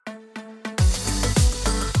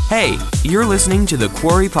Hey, you're listening to the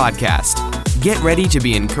Quarry Podcast. Get ready to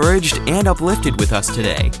be encouraged and uplifted with us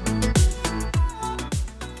today.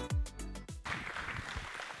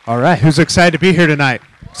 All right, who's excited to be here tonight?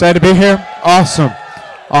 Excited to be here? Awesome.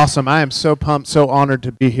 Awesome. I am so pumped, so honored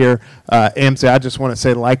to be here. Amzi, I just want to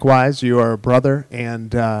say likewise, you are a brother,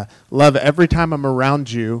 and love every time I'm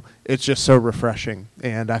around you. It's just so refreshing,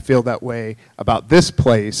 and I feel that way about this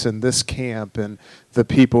place and this camp and the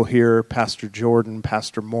people here, Pastor Jordan,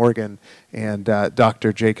 Pastor Morgan, and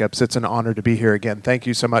Dr. Jacobs. It's an honor to be here again. Thank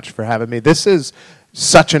you so much for having me. This is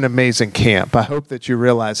such an amazing camp. I hope that you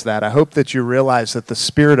realize that. I hope that you realize that the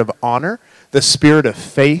spirit of honor, the spirit of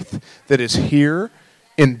faith that is here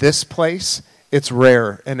in this place, it's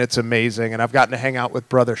rare and it's amazing. And I've gotten to hang out with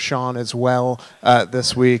Brother Sean as well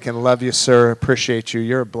this week, and love you, sir. Appreciate you.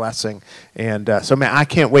 You're a blessing. And so, man, I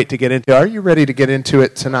can't wait to get into it. Are you ready to get into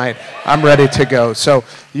it tonight? I'm ready to go. So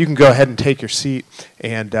you can go ahead and take your seat,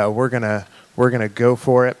 and we're gonna go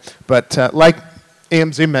for it. But like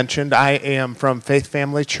Amzi mentioned, I am from Faith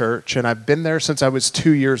Family Church, and I've been there since I was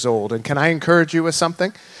 2 years old. And can I encourage you with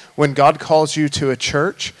something? When God calls you to a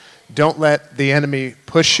church, don't let the enemy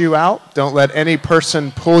push you out. Don't let any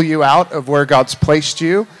person pull you out of where God's placed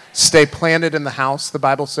you. Stay planted in the house. The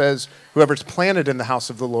Bible says, whoever's planted in the house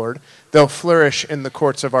of the Lord, they'll flourish in the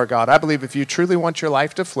courts of our God. I believe if you truly want your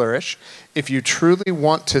life to flourish, if you truly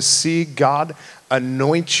want to see God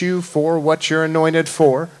anoint you for what you're anointed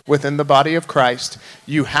for within the body of Christ,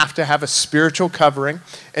 you have to have a spiritual covering,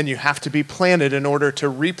 and you have to be planted in order to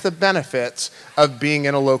reap the benefits of being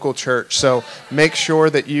in a local church. So make sure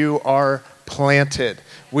that you are planted.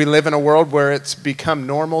 We live in a world where it's become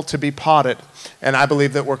normal to be potted, and I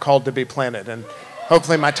believe that we're called to be planted. And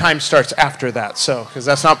hopefully my time starts after that, because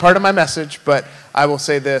that's not part of my message, but I will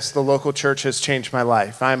say this: the local church has changed my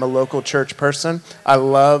life. I'm a local church person. I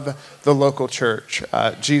love the local church.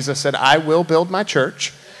 Jesus said, I will build my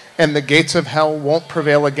church, and the gates of hell won't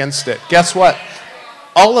prevail against it. Guess what?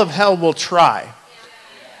 All of hell will try,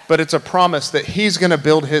 but it's a promise that he's going to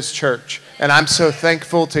build his church. And I'm so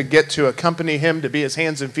thankful to get to accompany him, to be his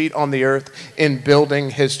hands and feet on the earth in building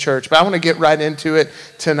his church. But I want to get right into it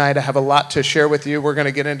tonight. I have a lot to share with you. We're going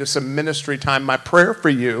to get into some ministry time. My prayer for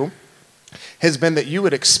you has been that you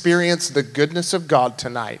would experience the goodness of God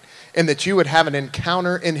tonight, and that you would have an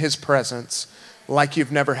encounter in his presence like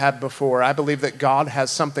you've never had before. I believe that God has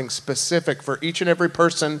something specific for each and every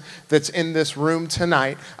person that's in this room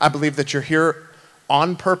tonight. I believe that you're here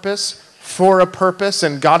on purpose, for a purpose,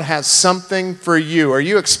 and God has something for you. Are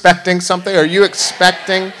you expecting something? Are you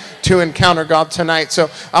expecting to encounter God tonight?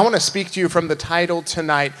 So I want to speak to you from the title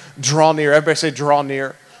tonight, Draw Near. Everybody say, draw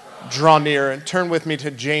near. Draw near. And turn with me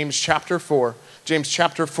to James chapter 4. James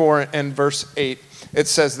chapter 4 and verse 8. It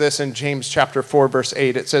says this in James chapter 4, verse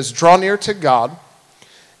 8. It says, draw near to God,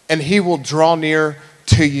 and he will draw near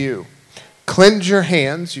to you. Cleanse your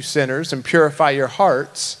hands, you sinners, and purify your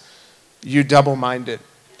hearts, you double-minded.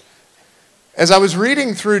 As I was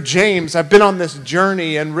reading through James, I've been on this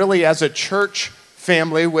journey, and really as a church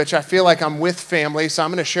family, which I feel like I'm with family, so I'm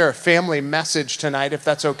going to share a family message tonight, if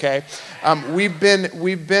that's okay. We've been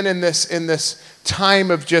in this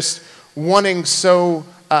time of just wanting so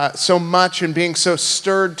much and being so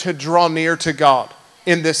stirred to draw near to God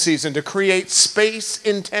in this season, to create space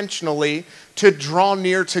intentionally to draw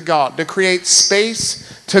near to God, to create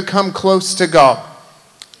space to come close to God.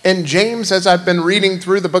 And James, as I've been reading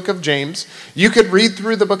through the book of James, you could read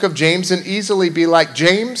through the book of James and easily be like,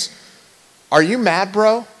 James, are you mad,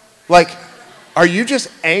 bro? Like, are you just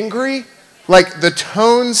angry? Like, the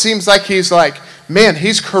tone seems like he's like, man,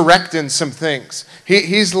 he's correcting some things.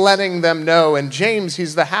 He's letting them know. And James,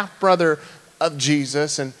 he's the half-brother of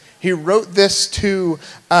Jesus, and he wrote this to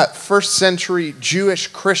first century Jewish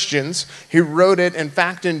Christians. He wrote it, in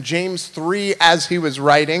fact, in James 3 as he was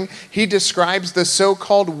writing. He describes the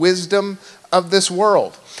so-called wisdom of this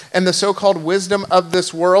world. And the so-called wisdom of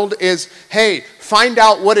this world is, hey, find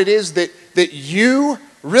out what it is that you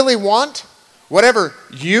really want, whatever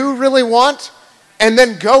you really want, and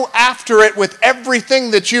then go after it with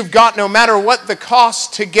everything that you've got, no matter what the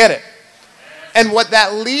cost to get it. And what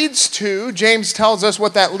that leads to, James tells us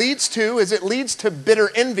what that leads to, is it leads to bitter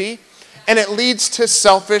envy, and it leads to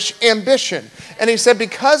selfish ambition. And he said,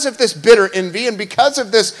 because of this bitter envy, and because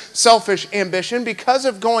of this selfish ambition, because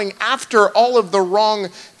of going after all of the wrong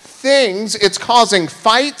things, it's causing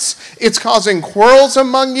fights, it's causing quarrels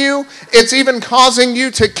among you, it's even causing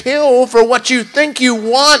you to kill for what you think you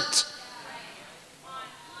want.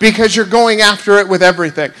 because you're going after it with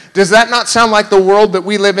everything. Does that not sound like the world that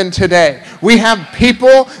we live in today? We have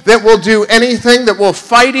people that will do anything, that will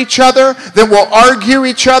fight each other, that will argue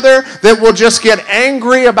each other, that will just get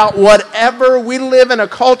angry about whatever. We live in a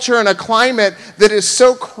culture and a climate that is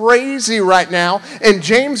so crazy right now. And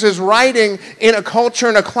James is writing in a culture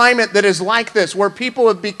and a climate that is like this, where people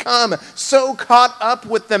have become so caught up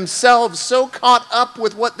with themselves, so caught up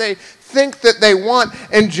with what they think that they want.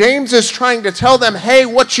 And James is trying to tell them, hey,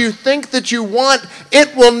 what you think that you want,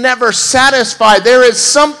 it will never satisfy. There is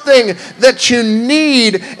something that you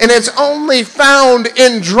need, and it's only found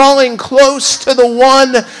in drawing close to the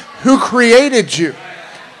one who created you.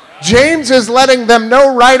 James is letting them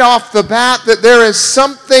know right off the bat that there is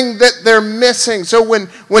something that they're missing. So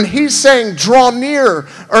when he's saying draw near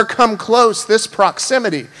or come close, this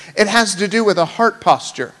proximity, it has to do with a heart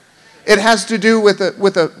posture. It has to do with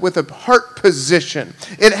a heart position.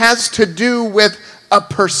 It has to do with a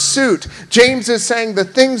pursuit. James is saying the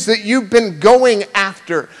things that you've been going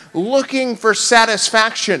after, looking for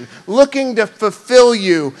satisfaction, looking to fulfill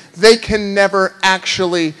you, they can never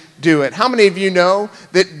actually do it. How many of you know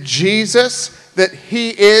that Jesus, that he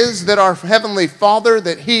is, that our Heavenly Father,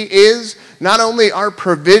 that he is not only our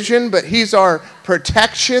provision, but he's our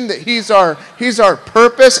protection, that he's our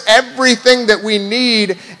purpose. Everything that we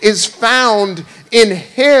need is found in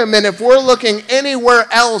him. And if we're looking anywhere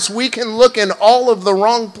else, we can look in all of the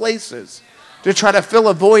wrong places to try to fill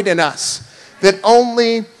a void in us that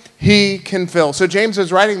only he can fill. So James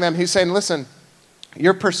is writing them, he's saying, listen,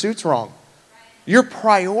 your pursuit's wrong. Your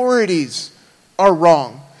priorities are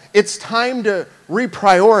wrong. It's time to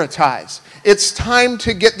reprioritize. It's time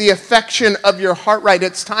to get the affection of your heart right.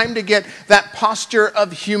 It's time to get that posture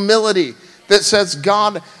of humility that says,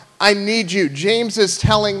 God, I need you. James is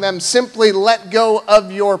telling them, simply let go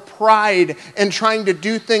of your pride and trying to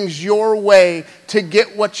do things your way to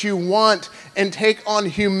get what you want, and take on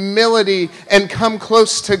humility and come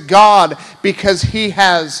close to God because he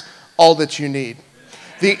has all that you need.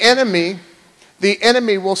 The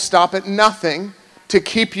enemy will stop at nothing to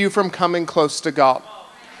keep you from coming close to God,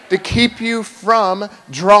 to keep you from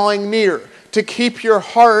drawing near, to keep your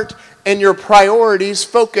heart and your priorities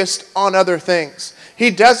focused on other things. He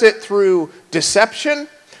does it through deception.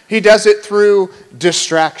 He does it through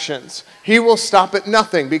distractions. He will stop at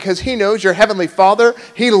nothing because he knows your Heavenly Father,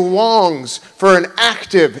 he longs for an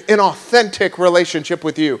active and authentic relationship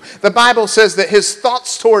with you. The Bible says that his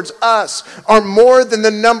thoughts towards us are more than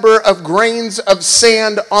the number of grains of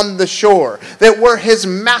sand on the shore, that we're his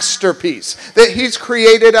masterpiece, that he's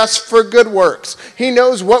created us for good works. He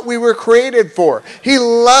knows what we were created for. He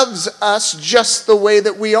loves us just the way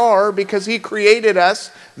that we are because he created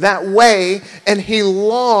us that way, and he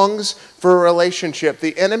longs for a relationship.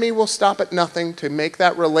 The enemy will stop at nothing to make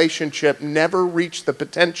that relationship never reach the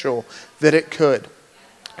potential that it could.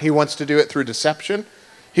 He wants to do it through deception.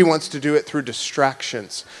 He wants to do it through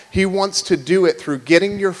distractions. He wants to do it through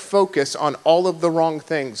getting your focus on all of the wrong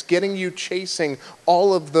things, getting you chasing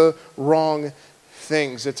all of the wrong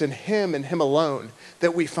things. It's in him and him alone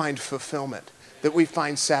that we find fulfillment, that we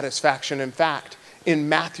find satisfaction. In fact, in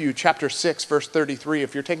Matthew chapter 6, verse 33,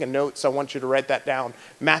 if you're taking notes, I want you to write that down.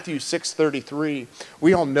 Matthew 6:33.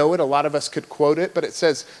 We all know it. A lot of us could quote it, but it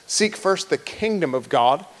says, seek first the kingdom of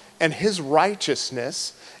God and his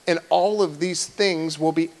righteousness, and all of these things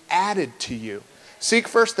will be added to you. Seek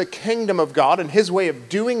first the kingdom of God and his way of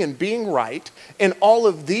doing and being right, and all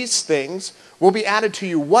of these things will be added to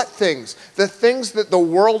you. What things? The things that the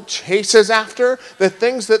world chases after, the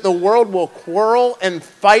things that the world will quarrel and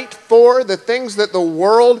fight for, the things that the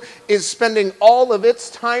world is spending all of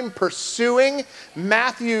its time pursuing.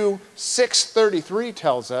 Matthew 6:33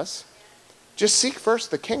 tells us, just seek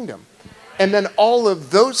first the kingdom, and then all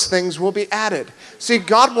of those things will be added. See,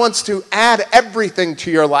 God wants to add everything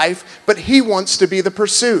to your life, but he wants to be the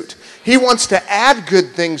pursuit. He wants to add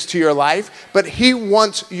good things to your life, but he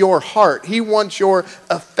wants your heart. He wants your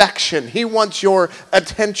affection. He wants your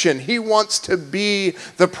attention. He wants to be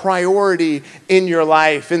the priority in your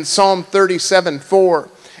life. In Psalm 37:4,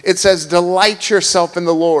 it says, delight yourself in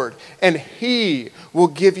the Lord, and he will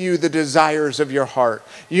give you the desires of your heart.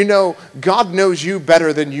 You know, God knows you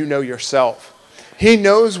better than you know yourself. He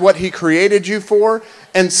knows what he created you for,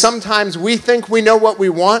 and sometimes we think we know what we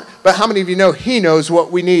want, but how many of you know he knows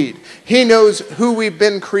what we need? He knows who we've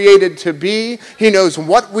been created to be. He knows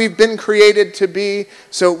what we've been created to be,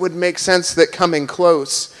 so it would make sense that coming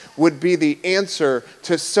close would be the answer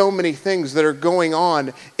to so many things that are going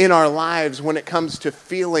on in our lives when it comes to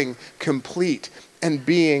feeling complete and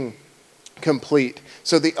being complete.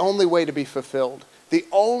 So the only way to be fulfilled, the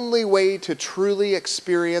only way to truly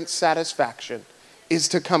experience satisfaction is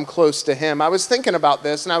to come close to him. I was thinking about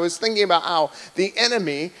this, and I was thinking about how the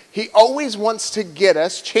enemy, he always wants to get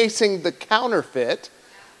us chasing the counterfeit,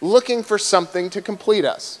 looking for something to complete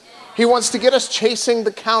us. He wants to get us chasing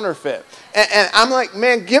the counterfeit. And I'm like,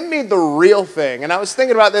 man, give me the real thing. And I was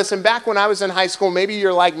thinking about this, and back when I was in high school, maybe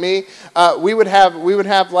you're like me, we would have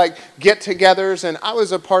like get-togethers, and I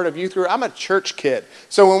was a part of youth group. I'm a church kid.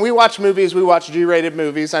 So when we watch movies, we watch G-rated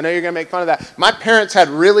movies. I know you're going to make fun of that. My parents had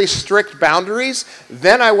really strict boundaries.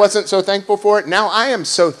 Then I wasn't so thankful for it. Now I am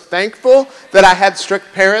so thankful that I had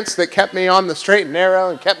strict parents that kept me on the straight and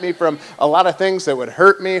narrow and kept me from a lot of things that would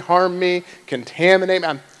hurt me, harm me, contaminate me.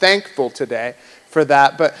 I'm thankful today for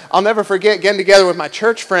that. But I'll never forget getting together with my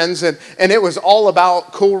church friends, and it was all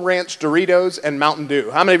about Cool Ranch Doritos and Mountain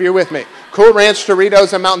Dew. How many of you are with me? Cool Ranch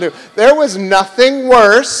Doritos and Mountain Dew. There was nothing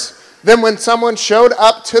worse than when someone showed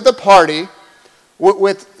up to the party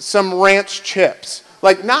with some ranch chips.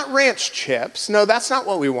 Like, not ranch chips. No, that's not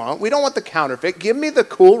what we want. We don't want the counterfeit. Give me the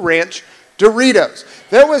Cool Ranch Doritos.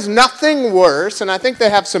 There was nothing worse, and I think they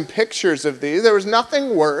have some pictures of these. There was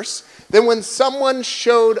nothing worse than when someone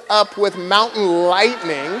showed up with Mountain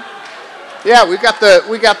Lightning. Yeah, we got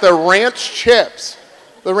the ranch chips.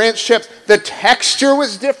 The ranch chips. The texture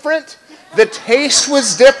was different. The taste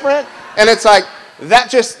was different. And it's like,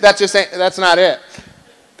 that's not it.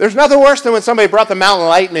 There's nothing worse than when somebody brought the Mountain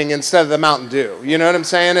Lightning instead of the Mountain Dew. You know what I'm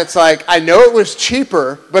saying? It's like, I know it was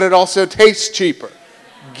cheaper, but it also tastes cheaper.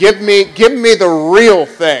 Give me the real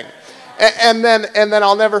thing. And then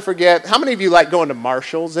I'll never forget, how many of you like going to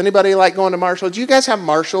Marshall's? Anybody like going to Marshall's? Do you guys have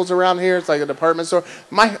Marshall's around here? It's like a department store.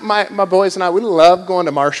 My boys and I, we love going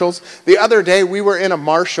to Marshall's. The other day, we were in a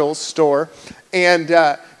Marshall's store,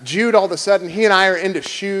 and Jude, all of a sudden, he and I are into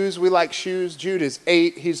shoes. We like shoes. Jude is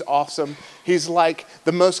 8. He's awesome. He's like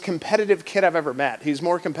the most competitive kid I've ever met. He's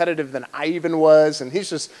more competitive than I even was, and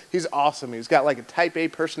he's awesome. He's got like a type A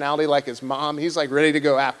personality like his mom. He's like ready to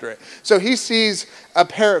go after it. So he sees a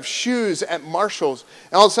pair of shoes at Marshall's,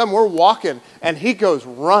 and all of a sudden we're walking, and he goes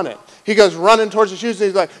running. He goes running towards the shoes, and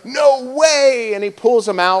he's like, no way! And he pulls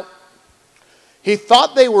them out. He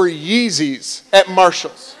thought they were Yeezys at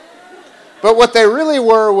Marshall's. But what they really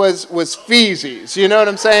were was Feezies. You know what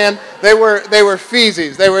I'm saying? They were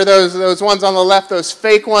Feezies. They were those ones on the left, those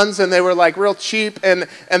fake ones, and they were like real cheap, and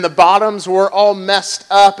the bottoms were all messed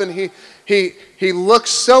up, and he looked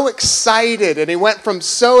so excited, and he went from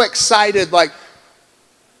so excited like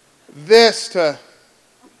this to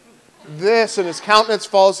this, and his countenance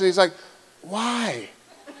falls, and he's like, why?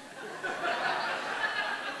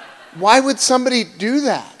 Why would somebody do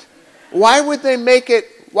that? Why would they make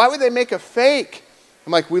a fake?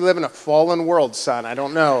 I'm like, we live in a fallen world, son. I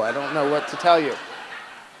don't know what to tell you.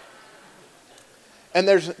 And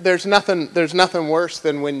there's nothing worse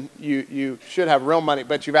than when you should have real money,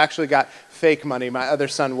 but you've actually got fake money. My other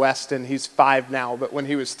son, Weston, he's 5 now, but when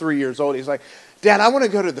he was 3 years old, he's like, Dad, I want to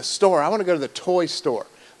go to the store. I want to go to the toy store.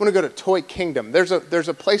 I want to go to Toy Kingdom. There's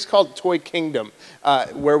a place called Toy Kingdom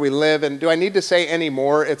where we live, and do I need to say any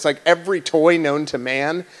more? It's like every toy known to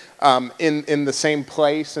man in the same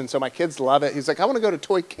place, and so my kids love it. He's like, I want to go to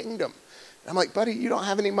Toy Kingdom. And I'm like, buddy, you don't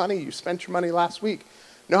have any money. You spent your money last week.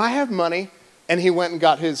 No, I have money. And he went and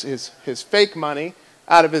got his fake money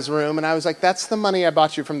out of his room, and I was like, that's the money I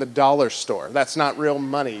bought you from the dollar store. That's not real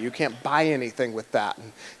money. You can't buy anything with that.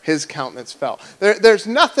 And his countenance fell. There's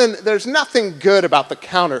nothing good about the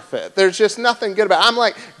counterfeit. There's just nothing good about it. I'm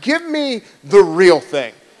like, give me the real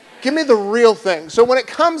thing. Give me the real thing. So when it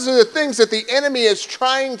comes to the things that the enemy is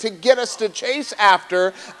trying to get us to chase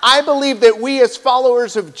after, I believe that we as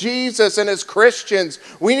followers of Jesus and as Christians,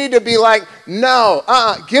 we need to be like, no,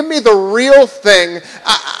 give me the real thing.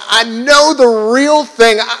 I know the real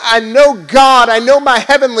thing. I know God. I know my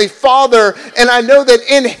Heavenly Father. And I know that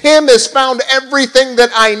in Him is found everything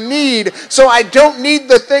that I need. So I don't need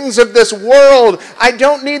the things of this world. I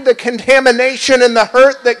don't need the contamination and the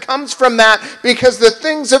hurt that comes from that, because the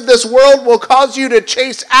things of this world will cause you to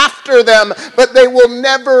chase after them, but they will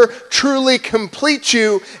never truly complete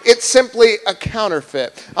you. It's simply a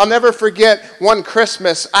counterfeit. I'll never forget one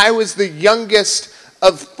Christmas. I was the youngest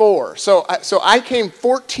of 4. So I came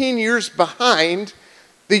 14 years behind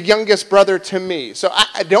the youngest brother to me. So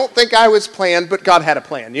I don't think I was planned, but God had a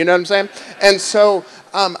plan. You know what I'm saying? And so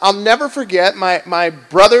I'll never forget my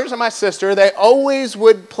brothers and my sister. They always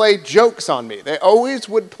would play jokes on me. They always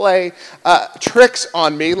would play tricks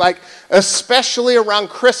on me, like especially around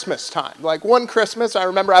Christmas time. Like one Christmas, I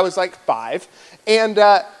remember I was like 5, and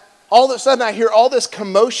all of a sudden I hear all this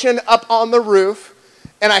commotion up on the roof,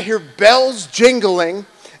 and I hear bells jingling,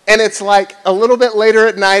 and it's like a little bit later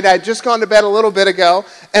at night. I'd just gone to bed a little bit ago,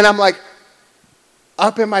 and I'm like,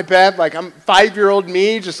 up in my bed, like I'm 5-year-old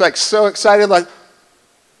me, just like so excited, like,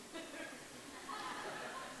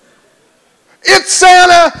 it's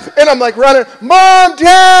Santa! And I'm like running, Mom,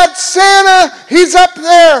 Dad, Santa, he's up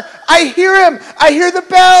there. I hear him. I hear the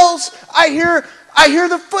bells. I hear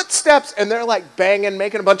the footsteps. And they're like banging,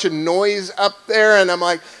 making a bunch of noise up there. And I'm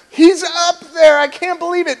like, he's up there. I can't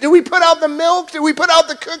believe it. Do we put out the milk? Do we put out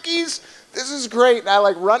the cookies? This is great. And I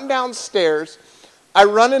like run downstairs. I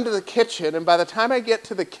run into the kitchen. And by the time I get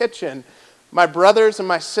to the kitchen, my brothers and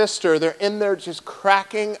my sister, they're in there just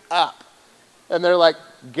cracking up. And they're like,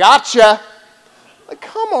 gotcha. Like,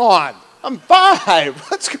 come on, I'm 5.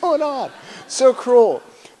 What's going on? So cruel.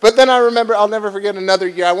 But then I remember, I'll never forget another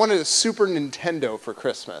year, I wanted a Super Nintendo for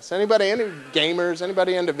Christmas. Any gamers?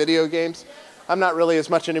 Anybody into video games? I'm not really as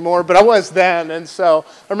much anymore, but I was then. And so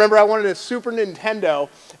I remember I wanted a Super Nintendo.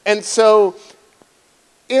 And so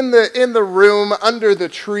in the room under the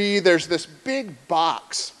tree, there's this big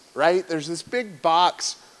box, right? There's this big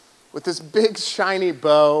box with this big shiny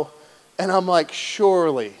bow. And I'm like,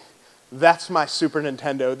 surely that's my Super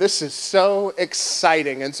Nintendo. This is so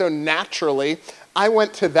exciting. And so naturally, I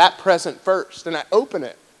went to that present first, and I open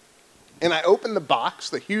it. And I open the box,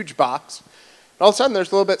 the huge box, and all of a sudden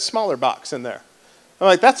there's a little bit smaller box in there. I'm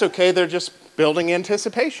like, that's okay. They're just building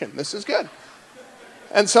anticipation. This is good.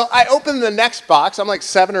 And so I open the next box. I'm like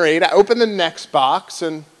 7 or 8. I open the next box,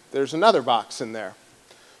 and there's another box in there.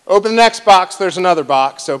 Open the next box, there's another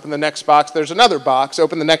box. Open the next box, there's another box.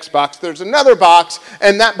 Open the next box, there's another box.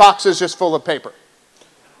 And that box is just full of paper.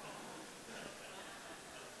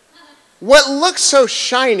 What looks so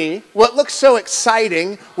shiny, what looks so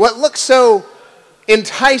exciting, what looks so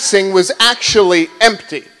enticing was actually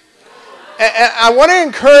empty. And I want to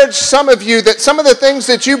encourage some of you that some of the things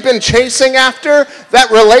that you've been chasing after, that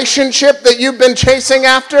relationship that you've been chasing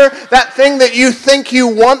after, that thing that you think you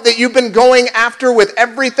want, that you've been going after with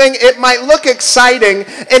everything, it might look exciting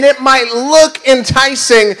and it might look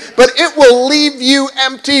enticing, but it will leave you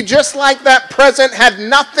empty just like that present had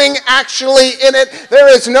nothing actually in it.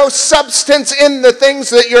 There is no substance in the things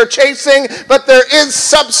that you're chasing, but there is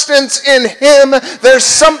substance in Him. There's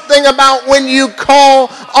something about when you call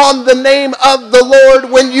on the name of the Lord,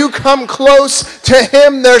 when you come close to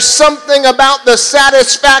Him, there's something about the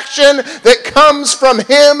satisfaction that comes from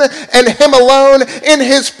Him and Him alone, in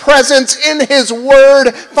His presence, in His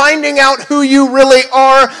Word, finding out who you really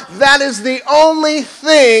are. That is the only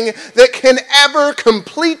thing that can ever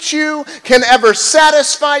complete you, can ever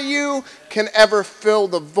satisfy you, can ever fill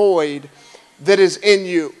the void that is in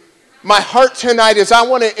you. My heart tonight is I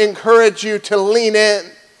want to encourage you to lean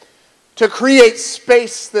in, to create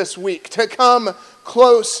space this week, to come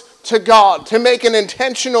close to God, to make an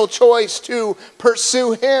intentional choice to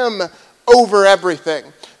pursue Him over everything,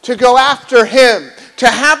 to go after Him, to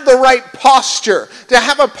have the right posture, to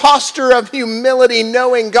have a posture of humility,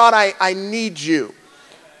 knowing, God, I need you.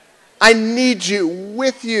 I need you.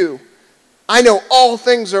 With you, I know all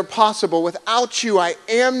things are possible. Without you, I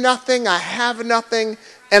am nothing, I have nothing,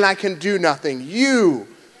 and I can do nothing. You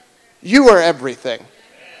are everything.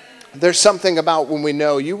 There's something about when we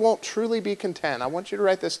know you won't truly be content. I want you to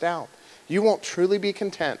write this down. You won't truly be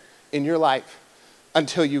content in your life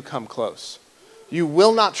until you come close. You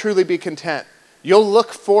will not truly be content. You'll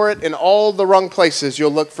look for it in all the wrong places.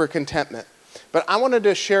 You'll look for contentment. But I wanted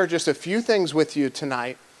to share just a few things with you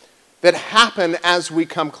tonight that happen as we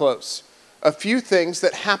come close. A few things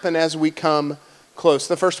that happen as we come close.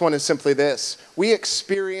 The first one is simply this. We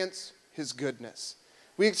experience His goodness.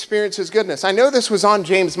 We experience His goodness. I know this was on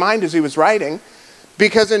James' mind as he was writing,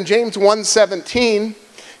 because in James 1:17,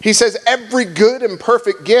 he says, every good and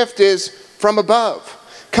perfect gift is from above,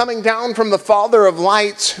 coming down from the Father of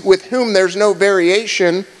lights, with whom there's no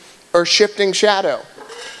variation or shifting shadow.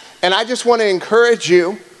 And I just want to encourage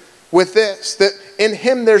you with this, that in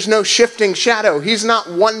Him there's no shifting shadow. He's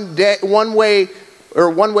not one way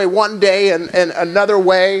one day and another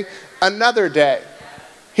way another day.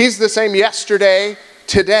 He's the same yesterday,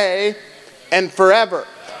 today, and forever.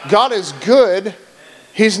 God is good.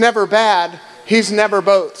 He's never bad. He's never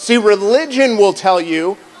both. See, religion will tell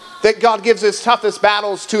you that God gives His toughest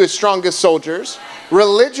battles to His strongest soldiers.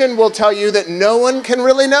 Religion will tell you that no one can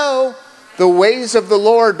really know the ways of the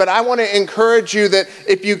Lord. But I want to encourage you that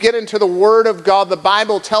if you get into the Word of God, the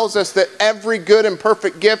Bible tells us that every good and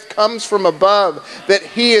perfect gift comes from above, that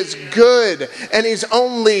He is good and He's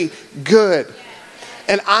only good.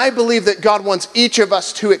 And I believe that God wants each of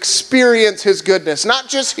us to experience His goodness, not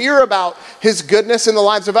just hear about His goodness in the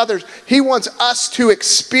lives of others. He wants us to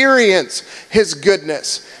experience His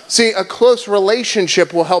goodness. See, a close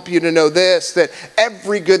relationship will help you to know this, that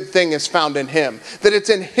every good thing is found in him. That it's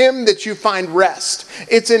in him that you find rest.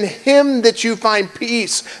 It's in him that you find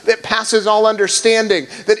peace that passes all understanding.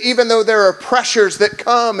 That even though there are pressures that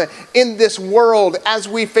come in this world as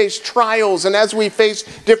we face trials and as we face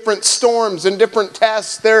different storms and different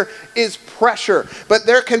tests, there is pressure. But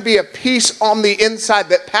there can be a peace on the inside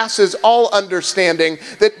that passes all understanding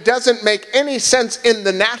that doesn't make any sense in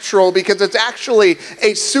the natural, because it's actually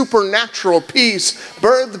a supernatural peace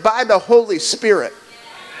birthed by the Holy Spirit.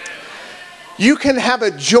 You can have a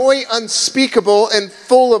joy unspeakable and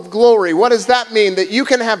full of glory. What does that mean? That you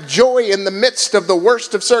can have joy in the midst of the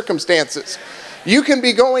worst of circumstances. You can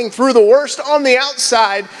be going through the worst on the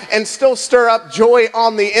outside and still stir up joy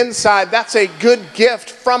on the inside. That's a good gift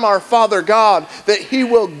from our Father God, that he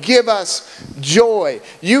will give us joy.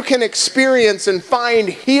 You can experience and find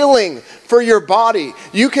healing for your body.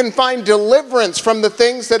 You can find deliverance from the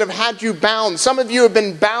things that have had you bound. Some of you have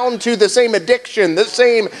been bound to the same addiction, the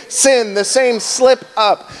same sin, the same slip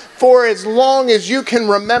up for as long as you can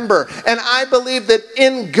remember. And I believe that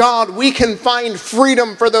in God we can find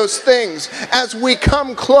freedom for those things. As we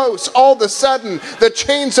come close, all of a sudden the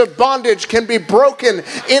chains of bondage can be broken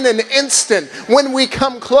in an instant when we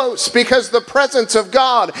come close, because the presence of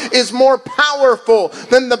God is more powerful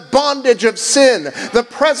than the bondage of sin. The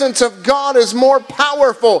presence of God is more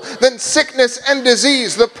powerful than sickness and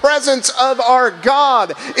disease. The presence of our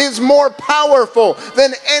God is more powerful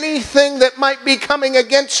than anything that might be coming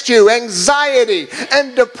against you. Anxiety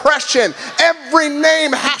and depression. Every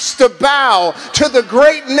name has to bow to the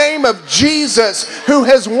great name of Jesus, who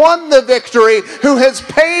has won the victory, who has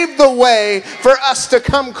paved the way for us to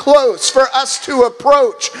come close, for us to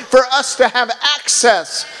approach, for us to have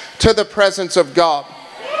access to the presence of God.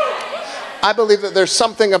 I believe that there's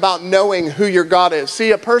something about knowing who your God is.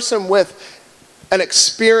 See, a person with an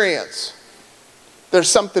experience, there's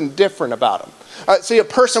something different about him. See, a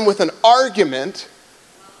person with an argument,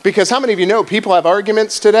 because how many of you know people have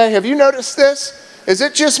arguments today? Have you noticed this? Is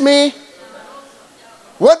it just me?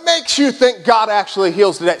 What makes you think God actually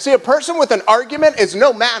heals today? See, a person with an argument is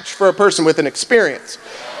no match for a person with an experience.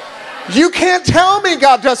 You can't tell me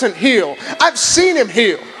God doesn't heal. I've seen him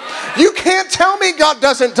heal. You can't tell me God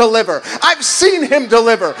doesn't deliver. I've seen him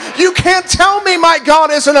deliver. You can't tell me my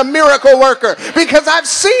God isn't a miracle worker, because I've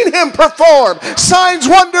seen him perform signs,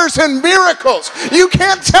 wonders, and miracles. You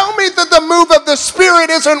can't tell me that the move of the Spirit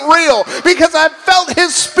isn't real, because I've felt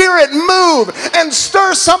his Spirit move and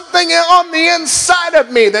stir something on the inside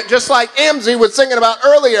of me that, just like Amzi was singing about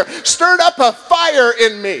earlier, stirred up a fire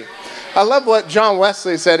in me. I love what John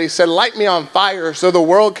Wesley said. He said, light me on fire so the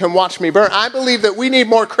world can watch me burn. I believe that we need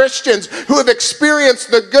more Christians who have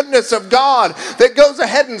experienced the goodness of God, that goes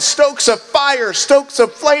ahead and stokes a fire, stokes a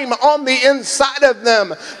flame on the inside of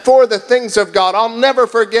them for the things of God. I'll never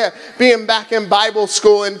forget being back in Bible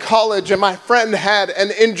school in college, and my friend had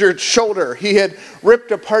an injured shoulder. He had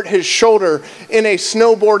ripped apart his shoulder in a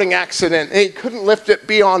snowboarding accident, and he couldn't lift it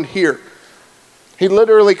beyond here. He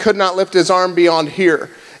literally could not lift his arm beyond here.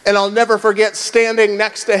 And I'll never forget standing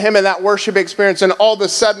next to him in that worship experience, and all of a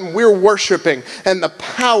sudden we're worshiping and the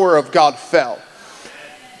power of God fell.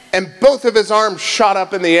 And both of his arms shot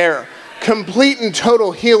up in the air. Complete and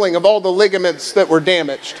total healing of all the ligaments that were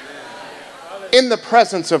damaged in the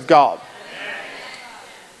presence of God.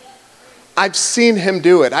 I've seen him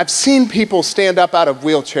do it. I've seen people stand up out of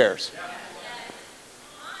wheelchairs.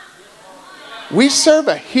 We serve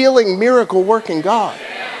a healing, miracle working God.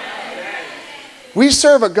 We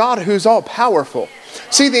serve a God who's all powerful.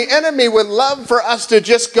 See, the enemy would love for us to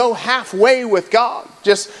just go halfway with God.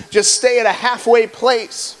 Just stay at a halfway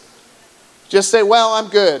place. Just say, well, I'm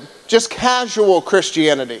good. Just casual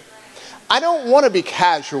Christianity. I don't want to be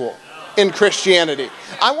casual in Christianity.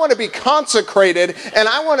 I want to be consecrated, and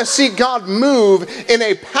I want to see God move in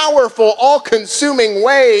a powerful, all-consuming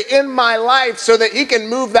way in my life so that he can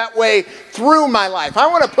move that way through my life. I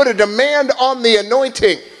want to put a demand on the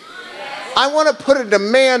anointing. I want to put a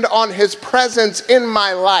demand on his presence in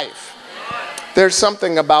my life. There's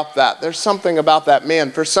something about that. There's something about that.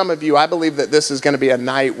 Man, for some of you, I believe that this is going to be a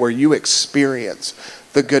night where you experience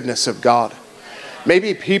the goodness of God.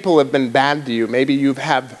 Maybe people have been bad to you. Maybe you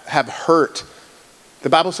have hurt. The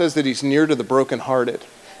Bible says that he's near to the brokenhearted,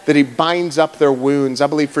 that he binds up their wounds. I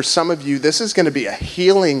believe for some of you, this is going to be a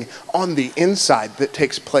healing on the inside that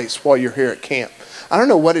takes place while you're here at camp. I don't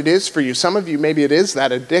know what it is for you. Some of you, maybe it is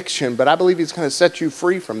that addiction, but I believe he's going to set you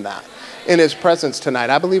free from that in his presence tonight.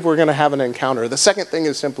 I believe we're going to have an encounter. The second thing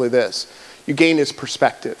is simply this. You gain his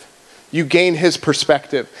perspective. You gain his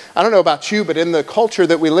perspective. I don't know about you, but in the culture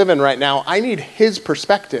that we live in right now, I need his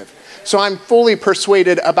perspective. So I'm fully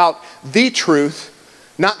persuaded about the truth,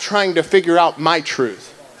 not trying to figure out my truth.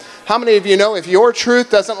 How many of you know if your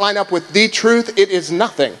truth doesn't line up with the truth, it is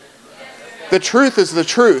nothing? The truth is the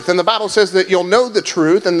truth. And the Bible says that you'll know the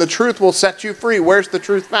truth and the truth will set you free. Where's the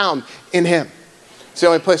truth found? In him. It's the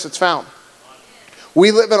only place it's found.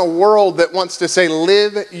 We live in a world that wants to say,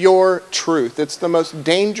 live your truth. It's the most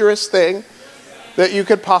dangerous thing that you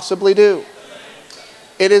could possibly do.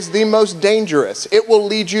 It is the most dangerous. It will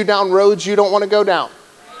lead you down roads you don't want to go down.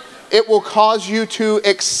 It will cause you to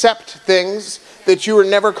accept things that you were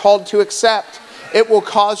never called to accept. It will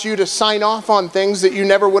cause you to sign off on things that you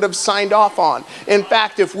never would have signed off on. In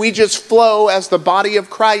fact, if we just flow as the body of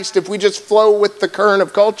Christ, if we just flow with the current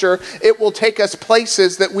of culture, it will take us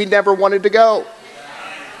places that we never wanted to go.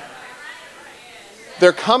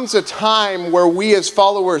 There comes a time where we as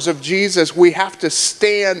followers of Jesus, we have to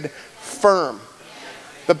stand firm.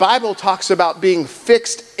 The Bible talks about being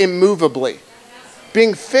fixed immovably.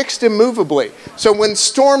 Being fixed immovably. So when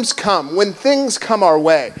storms come, when things come our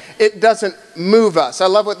way, it doesn't move us. I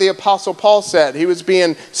love what the Apostle Paul said. He was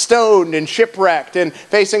being stoned and shipwrecked and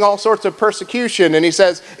facing all sorts of persecution. And he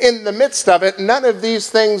says, in the midst of it, none of these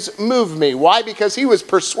things move me. Why? Because he was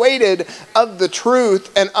persuaded of the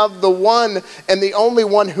truth and of the one and the only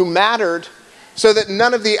one who mattered, so that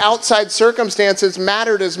none of the outside circumstances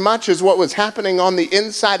mattered as much as what was happening on the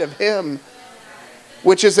inside of him.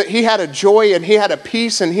 Which is that he had a joy and he had a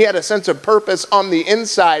peace and he had a sense of purpose on the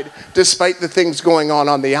inside despite the things going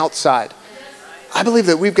on the outside. I believe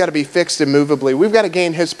that we've got to be fixed immovably. We've got to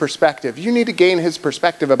gain his perspective. You need to gain his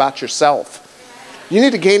perspective about yourself. You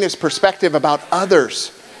need to gain his perspective about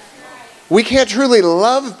others. We can't truly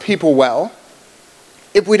love people well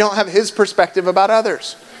if we don't have his perspective about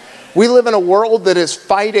others. We live in a world that is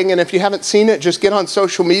fighting, and if you haven't seen it, just get on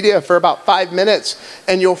social media for about 5 minutes,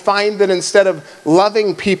 and you'll find that instead of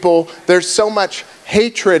loving people, there's so much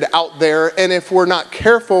hatred out there, and if we're not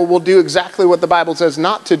careful, we'll do exactly what the Bible says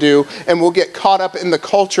not to do, and we'll get caught up in the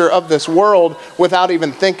culture of this world without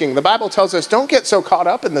even thinking. The Bible tells us, don't get so caught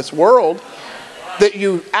up in this world that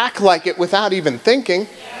you act like it without even thinking.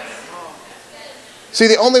 See,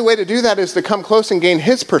 the only way to do that is to come close and gain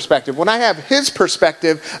his perspective. When I have his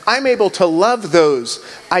perspective, I'm able to love those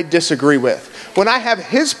I disagree with. When I have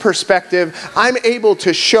his perspective, I'm able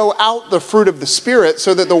to show out the fruit of the Spirit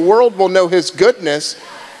so that the world will know his goodness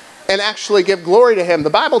and actually give glory to him. The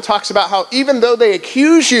Bible talks about how even though they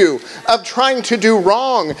accuse you of trying to do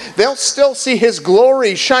wrong, they'll still see his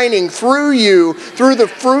glory shining through you, through the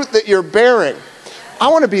fruit that you're bearing. I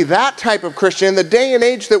want to be that type of Christian. In the day and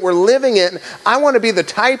age that we're living in, I want to be the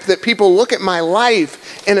type that people look at my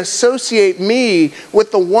life and associate me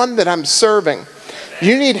with the one that I'm serving.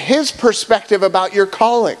 You need his perspective about your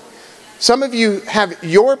calling. Some of you have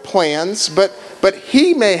your plans, but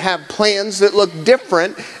he may have plans that look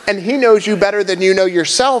different, and he knows you better than you know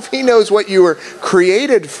yourself. He knows what you were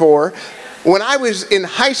created for. When I was in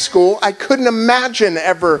high school, I couldn't imagine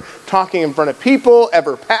ever talking in front of people,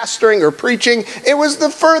 ever pastoring or preaching. It was the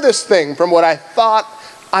furthest thing from what I thought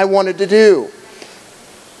I wanted to do.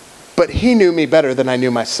 But he knew me better than I knew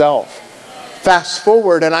myself. Fast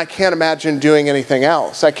forward, and I can't imagine doing anything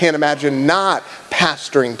else. I can't imagine not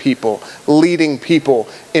pastoring people, leading people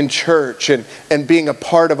in church, and being a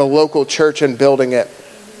part of a local church and building it.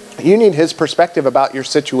 You need his perspective about your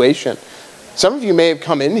situation. Some of you may have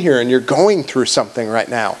come in here and you're going through something right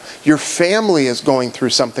now. Your family is going through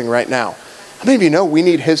something right now. How many of you know we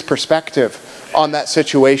need his perspective on that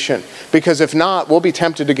situation? Because if not, we'll be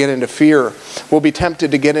tempted to get into fear. We'll be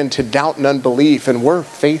tempted to get into doubt and unbelief, and we're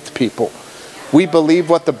faith people. We believe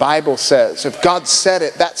what the Bible says. If God said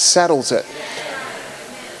it, that settles it.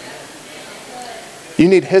 You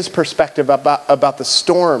need his perspective about the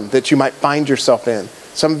storm that you might find yourself in.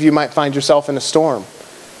 Some of you might find yourself in a storm.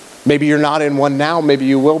 Maybe you're not in one now, maybe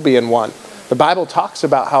you will be in one. The Bible talks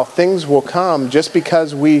about how things will come. Just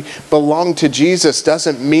because we belong to Jesus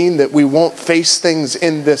doesn't mean that we won't face things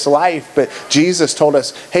in this life. But Jesus told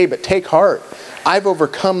us, hey, but take heart. I've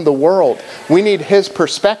overcome the world. We need his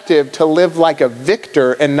perspective to live like a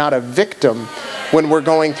victor and not a victim when we're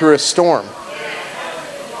going through a storm.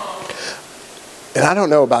 And I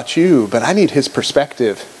don't know about you, but I need his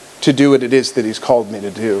perspective to do what it is that he's called me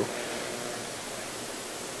to do.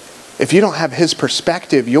 If you don't have his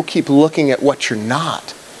perspective, you'll keep looking at what you're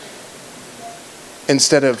not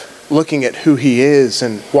instead of looking at who he is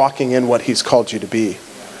and walking in what he's called you to be,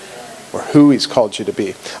 or who he's called you to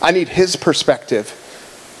be. I need his perspective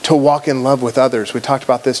to walk in love with others. We talked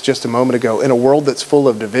about this just a moment ago. In a world that's full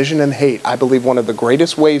of division and hate, I believe one of the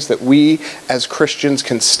greatest ways that we as Christians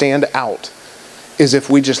can stand out is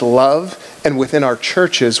if we just love, and within our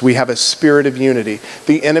churches we have a spirit of unity.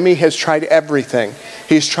 The enemy has tried everything.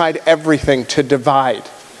 He's tried everything to divide.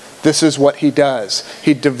 This is what he does.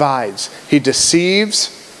 He divides. He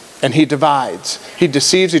deceives and he divides. He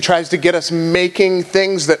deceives. He tries to get us making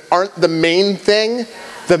things that aren't the main thing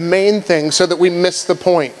so that we miss the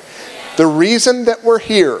point. The reason that we're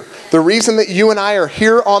here, the reason that you and I are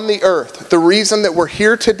here on the earth, the reason that we're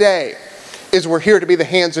here today is we're here to be the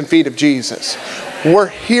hands and feet of Jesus. We're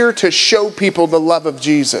here to show people the love of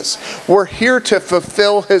Jesus. We're here to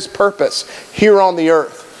fulfill his purpose here on the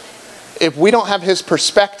earth. If we don't have his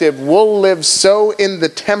perspective, we'll live so in the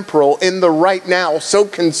temporal, in the right now, so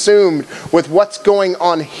consumed with what's going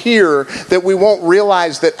on here that we won't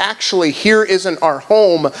realize that actually here isn't our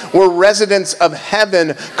home. We're residents of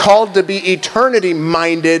heaven, called to be eternity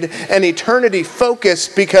minded and eternity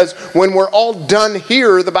focused, because when we're all done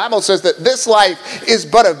here, the Bible says that this life is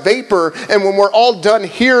but a vapor, and when we're all done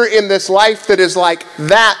here in this life that is like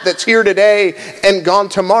that's here today and gone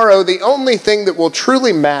tomorrow, the only thing that will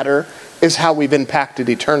truly matter is how we've impacted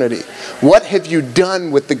eternity. What have you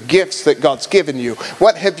done with the gifts that God's given you?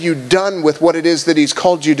 What have you done with what it is that he's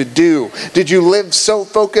called you to do? Did you live so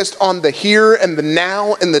focused on the here and the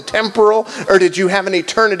now and the temporal, or did you have an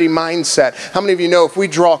eternity mindset? How many of you know if we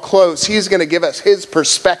draw close, he's going to give us his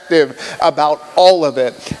perspective about all of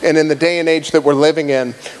it? And in the day and age that we're living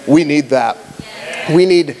in, we need that. We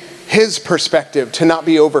need his perspective to not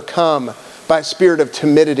be overcome by a spirit of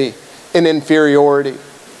timidity and inferiority,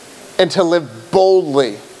 and to live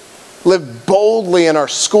boldly in our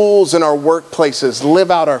schools and our workplaces, live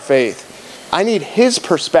out our faith. I need his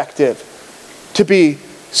perspective to be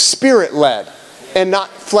spirit-led and not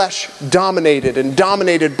flesh-dominated and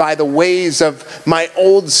dominated by the ways of my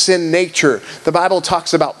old sin nature. The Bible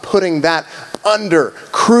talks about putting that under,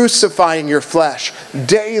 crucifying your flesh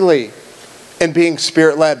daily and being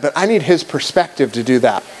spirit-led. But I need his perspective to do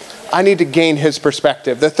that. I need to gain his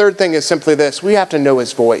perspective. The third thing is simply this: we have to know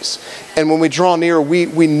his voice. And when we draw near, we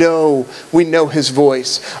know his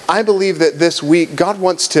voice. I believe that this week, God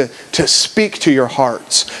wants to speak to your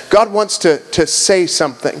hearts. God wants to say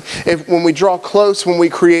something. When we draw close, when we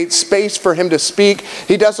create space for him to speak,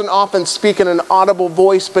 he doesn't often speak in an audible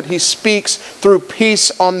voice, but he speaks through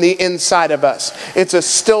peace on the inside of us. It's a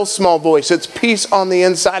still small voice. It's peace on the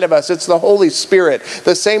inside of us. It's the Holy Spirit.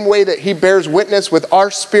 The same way that he bears witness with our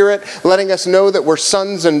spirit, letting us know that we're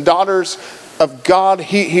sons and daughters of God,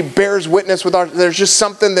 he bears witness with there's just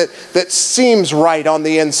something that seems right on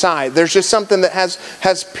the inside. There's just something that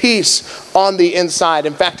has peace on the inside.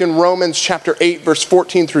 In fact, in Romans chapter 8, verse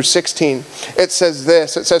 14 through 16, it says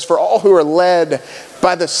this. It says, "For all who are led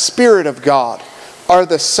by the Spirit of God are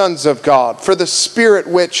the sons of God. For the Spirit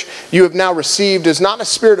which you have now received is not a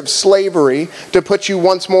spirit of slavery to put you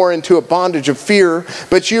once more into a bondage of fear,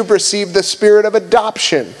 but you've received the Spirit of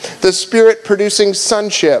adoption, the Spirit producing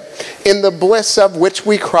sonship, in the bliss of which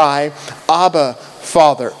we cry, Abba,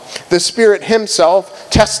 Father." The Spirit himself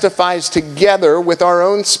testifies together with our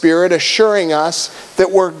own spirit, assuring us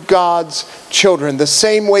that we're God's children. The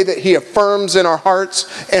same way that he affirms in our hearts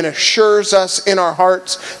and assures us in our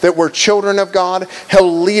hearts that we're children of God,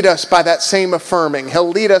 he'll lead us by that same affirming. He'll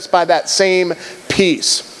lead us by that same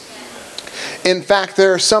peace. In fact,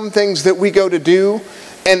 there are some things that we go to do,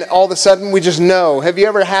 and all of a sudden we just know. Have you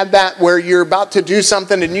ever had that where you're about to do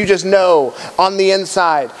something and you just know on the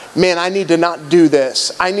inside, man, I need to not do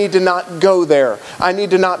this. I need to not go there. I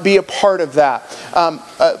need to not be a part of that.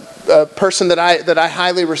 A person that I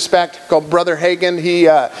highly respect called Brother Hagin, he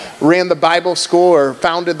ran the Bible school, or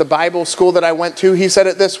founded the Bible school that I went to. He said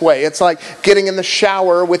it this way: it's like getting in the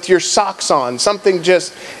shower with your socks on. Something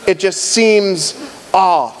just seems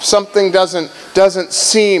off. Something doesn't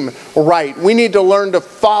seem right. We need to learn to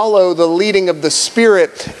follow the leading of the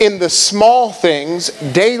Spirit in the small things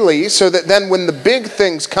daily, so that then when the big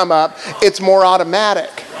things come up, it's more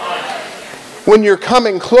automatic. When you're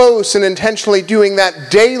coming close and intentionally doing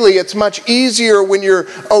that daily, it's much easier when you're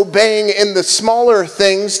obeying in the smaller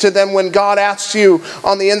things, to then when God asks you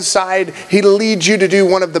on the inside, he leads you to do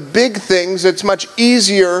one of the big things. It's much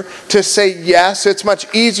easier to say yes. It's much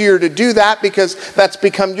easier to do that because that's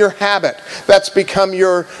become your habit. That's become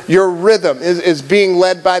your rhythm, is being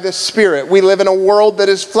led by the Spirit. We live in a world that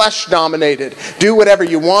is flesh dominated. Do whatever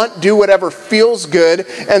you want, do whatever feels good,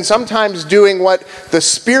 and sometimes doing what the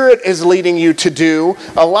Spirit is leading you to do,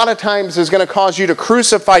 a lot of times is going to cause you to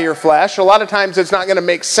crucify your flesh. A lot of times it's not going to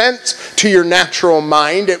make sense to your natural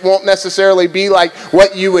mind. It won't necessarily be like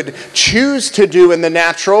what you would choose to do in the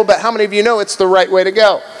natural, but how many of you know it's the right way to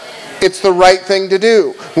go? It's the right thing to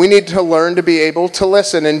do. We need to learn to be able to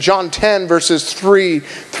listen. In John 10, verses 3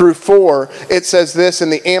 through 4, it says this in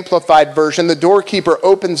the Amplified Version: the doorkeeper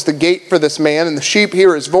opens the gate for this man, and the sheep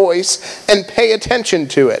hear his voice and pay attention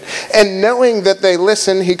to it. And knowing that they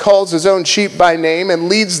listen, he calls his own sheep by name and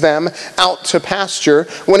leads them out to pasture.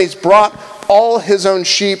 When he's brought all his own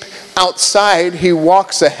sheep outside, he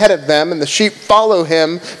walks ahead of them, and the sheep follow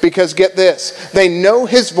him because, get this, they know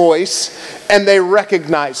his voice and they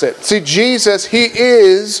recognize it. See, Jesus, he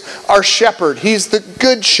is our shepherd. He's the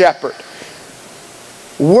good shepherd.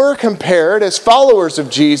 We're compared as followers of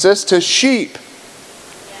Jesus to sheep.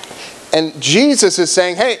 And Jesus is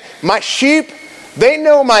saying, hey, my sheep, they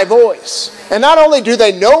know my voice. And not only do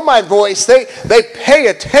they know my voice, they pay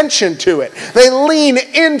attention to it. They lean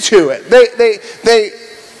into it. They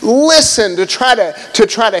listen to try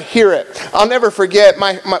to hear it. I'll never forget,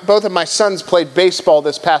 both of my sons played baseball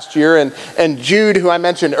this past year, and Jude, who I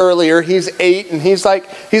mentioned earlier, he's 8, and he's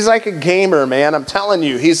like a gamer, man. I'm telling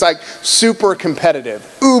you, he's like super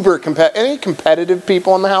competitive, uber competitive. Any competitive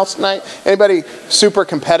people in the house tonight? Anybody super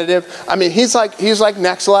competitive? I mean, he's like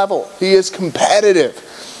next level. He is competitive.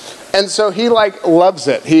 And so he loves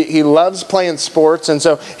it. He loves playing sports. And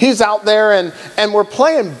so he's out there and we're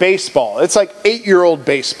playing baseball. It's like 8-year-old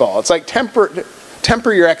baseball. It's like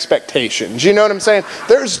temper your expectations. You know what I'm saying?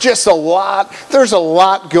 There's just a lot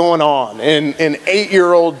going on in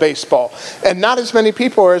 8-year-old baseball. And not as many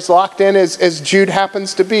people are as locked in as Jude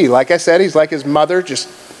happens to be. Like I said, he's like his mother, just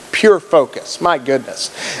pure focus. My goodness.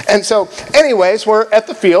 And so anyways, we're at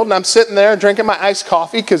the field and I'm sitting there drinking my iced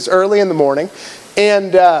coffee because early in the morning.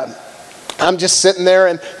 And I'm just sitting there,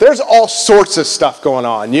 and there's all sorts of stuff going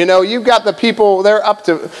on. You know, you've got the people, they're out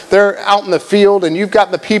in the field, and you've got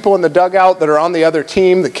the people in the dugout that are on the other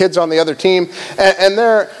team, the kids on the other team, and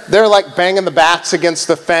they're like banging the bats against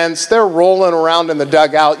the fence. They're rolling around in the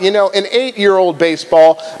dugout. You know, in 8-year-old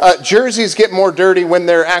baseball, jerseys get more dirty when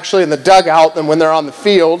they're actually in the dugout than when they're on the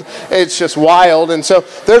field. It's just wild. And so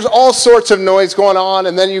there's all sorts of noise going on,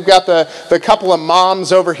 and then you've got the couple of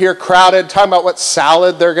moms over here crowded, talking about what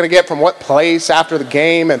salad they're going to get from what place after the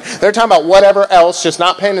game, and they're talking about whatever else, just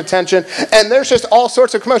not paying attention, and there's just all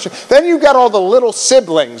sorts of commotion. Then you've got all the little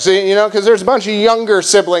siblings, you know, because there's a bunch of younger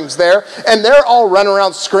siblings there, and they're all running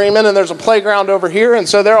around screaming, and there's a playground over here, and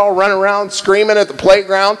so they're all running around screaming at the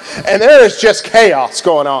playground, and there is just chaos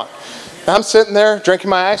going on. I'm sitting there drinking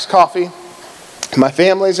my iced coffee, my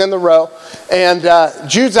family's in the row, and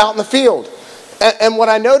Jude's out in the field. And what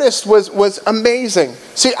I noticed was amazing.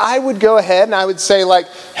 See, I would go ahead and I would say like,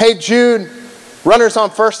 hey, Jude, runners on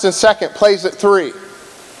first and second, plays at 3,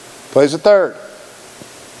 plays at third.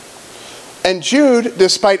 And Jude,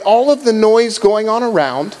 despite all of the noise going on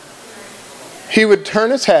around, he would turn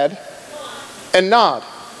his head and nod.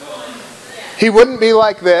 He wouldn't be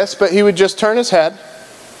like this, but he would just turn his head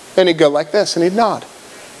and he'd go like this and he'd nod.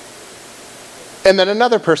 And then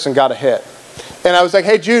another person got a hit. And I was like,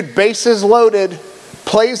 hey, Jude, bases loaded,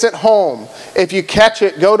 plays at home. If you catch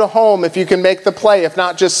it, go to home if you can make the play. If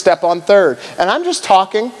not, just step on third. And I'm just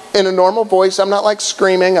talking in a normal voice. I'm not like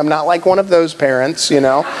screaming. I'm not like one of those parents, you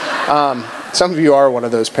know. Some of you are one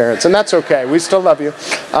of those parents, and that's okay. We still love you.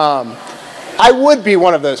 I would be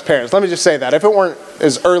one of those parents. Let me just say that. If it weren't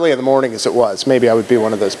as early in the morning as it was, maybe I would be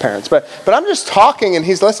one of those parents. But I'm just talking and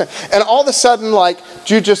he's listening. And all of a sudden, like,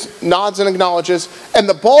 Jude just nods and acknowledges, and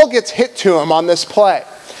the ball gets hit to him on this play.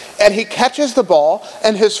 And he catches the ball,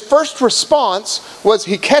 and his first response was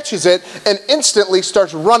he catches it and instantly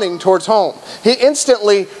starts running towards home. He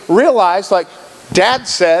instantly realized, like, Dad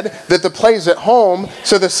said that the play's at home,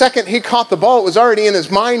 so the second he caught the ball, it was already in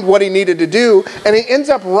his mind what he needed to do, and he ends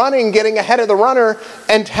up running, getting ahead of the runner,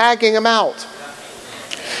 and tagging him out.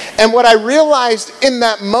 And what I realized in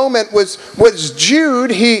that moment was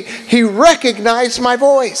Jude, he recognized my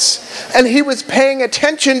voice. And he was paying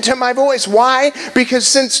attention to my voice. Why? Because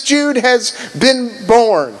since Jude has been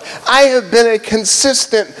born, I have been a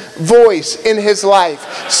consistent voice in his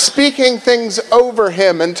life, speaking things over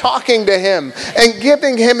him and talking to him and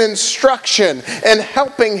giving him instruction and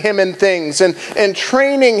helping him in things and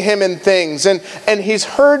training him in things. And he's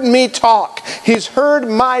heard me talk. He's heard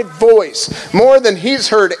my voice more than he's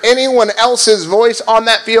heard anyone else's voice on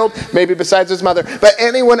that field, maybe besides his mother, but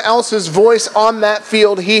anyone else's voice on that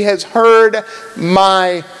field, he has heard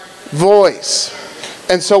my voice.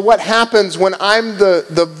 And so what happens when I'm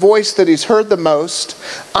the voice that he's heard the most,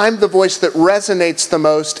 I'm the voice that resonates the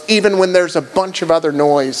most, even when there's a bunch of other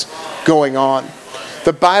noise going on.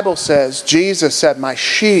 The Bible says, Jesus said, my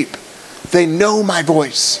sheep, they know my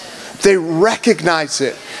voice. They recognize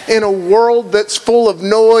it. In a world that's full of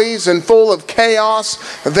noise and full of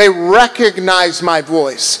chaos, they recognize my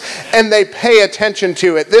voice and they pay attention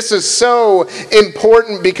to it. This is so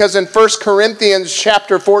important because in 1 Corinthians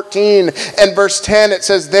chapter 14 and verse 10, it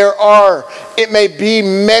says, it may be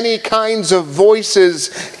many kinds of voices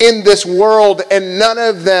in this world, and none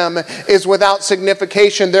of them is without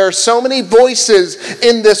signification. There are so many voices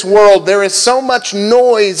in this world. There is so much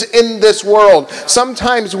noise in this world.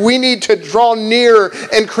 Sometimes we need to draw near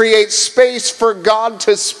and create space for God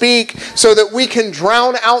to speak so that we can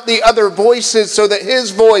drown out the other voices so that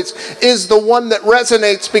His voice is the one that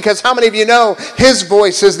resonates, because how many of you know His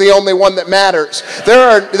voice is the only one that matters?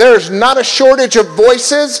 There's not a shortage of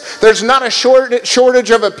voices. There's not a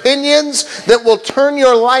shortage of opinions that will turn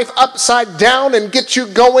your life upside down and get you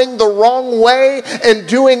going the wrong way and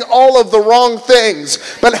doing all of the wrong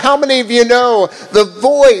things. But how many of you know the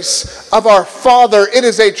voice of our Father? It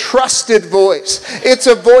is a trusted voice. It's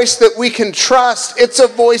a voice that we can trust. It's a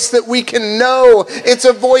voice that we can know. It's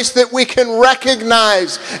a voice that we can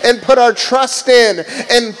recognize and put our trust in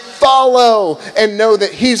and follow and know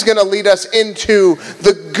that He's going to lead us into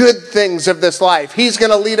the good things of this life. He's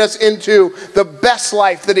going to lead us into the best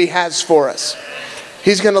life that He has for us.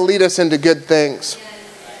 He's going to lead us into good things.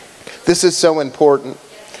 This is so important.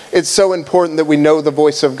 It's so important that we know the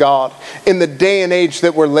voice of God. In the day and age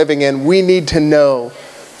that we're living in, we need to know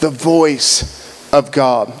the voice of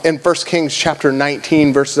God. In 1 Kings chapter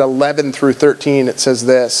 19, verses 11 through 13, it says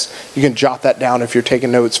this. You can jot that down if you're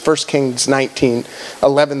taking notes. 1 Kings 19,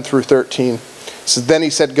 11 through 13. It says, then he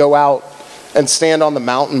said, go out and stand on the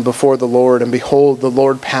mountain before the Lord, and behold, the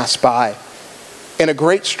Lord passed by. And a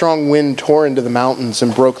great strong wind tore into the mountains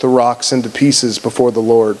and broke the rocks into pieces before the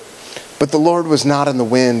Lord. But the Lord was not in the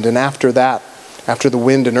wind, and after the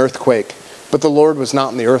wind, an earthquake. But the Lord was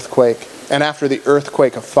not in the earthquake. And after the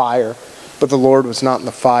earthquake, a fire. But the Lord was not in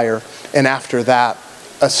the fire. And after that,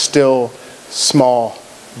 a still small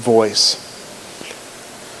voice.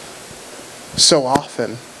 So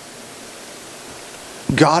often,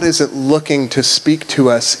 God isn't looking to speak to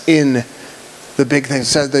us in the big things.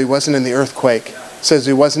 It says that He wasn't in the earthquake. It says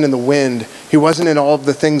He wasn't in the wind. He wasn't in all of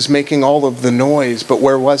the things making all of the noise. But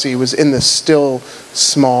where was He? He was in the still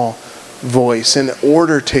small voice. In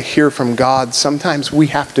order to hear from God, sometimes we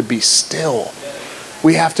have to be still.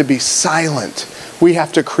 We have to be silent. We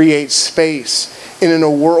have to create space. And in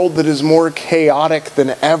a world that is more chaotic than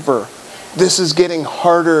ever, this is getting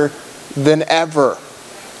harder than ever.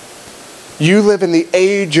 You live in the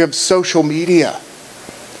age of social media.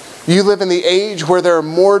 You live in the age where there are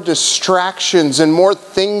more distractions and more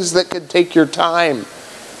things that could take your time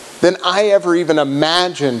than I ever even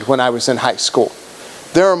imagined when I was in high school.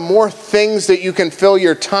 There are more things that you can fill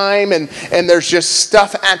your time, and there's just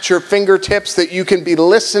stuff at your fingertips that you can be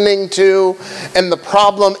listening to. And the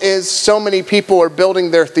problem is so many people are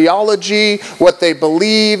building their theology, what they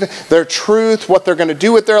believe, their truth, what they're going to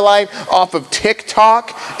do with their life off of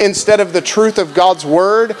TikTok instead of the truth of God's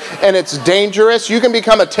Word. And it's dangerous. You can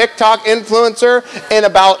become a TikTok influencer in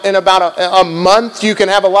about a month. You can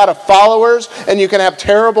have a lot of followers and you can have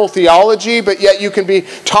terrible theology, but yet you can be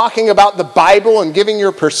talking about the Bible and giving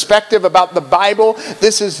your perspective about the Bible.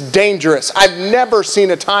 This is dangerous. I've never seen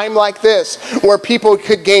a time like this where people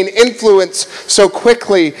could gain influence so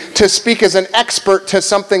quickly to speak as an expert to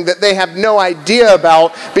something that they have no idea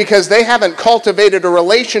about because they haven't cultivated a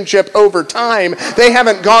relationship over time. They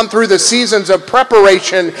haven't gone through the seasons of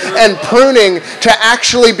preparation and pruning to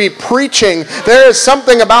actually be preaching. There is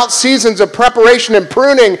something about seasons of preparation and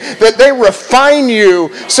pruning that they refine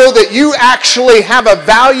you so that you actually have a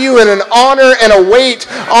value and an honor and a weight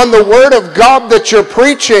on the Word of God that you're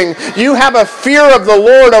preaching. You have a fear of the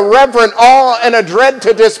Lord, a reverent awe, and a dread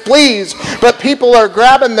to displease. But people are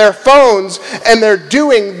grabbing their phones and they're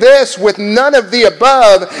doing this with none of the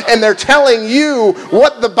above, and they're telling you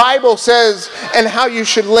what the Bible says and how you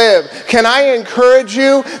should live. Can I encourage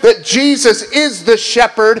you that Jesus is the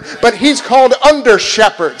shepherd, but He's called under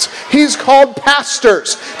shepherds. He's called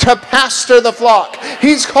pastors to pastor the flock.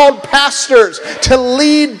 He's called pastors to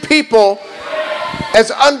lead people as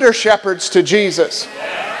under shepherds to Jesus.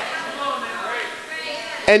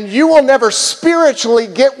 And you will never spiritually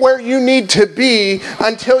get where you need to be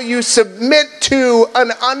until you submit to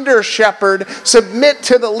an under shepherd, submit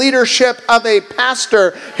to the leadership of a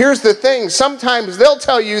pastor. Here's the thing, sometimes they'll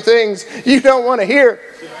tell you things you don't want to hear.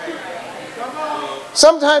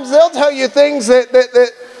 Sometimes they'll tell you things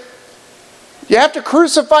that you have to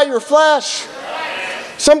crucify your flesh.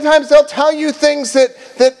 Sometimes they'll tell you things that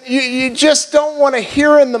you just don't want to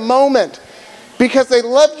hear in the moment Because they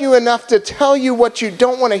love you enough to tell you what you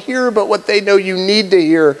don't want to hear, but what they know you need to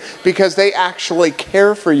hear, because they actually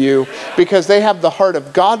care for you, because they have the heart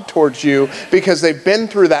of God towards you, because they've been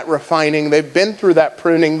through that refining, they've been through that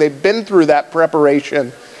pruning, they've been through that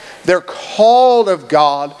preparation. They're called of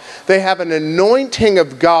God. They have an anointing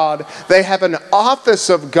of God. They have an office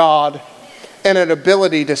of God and an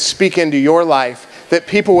ability to speak into your life that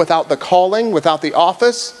people without the calling, without the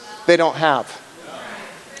office, they don't have.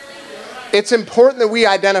 It's important that we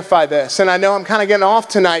identify this. And I know I'm kind of getting off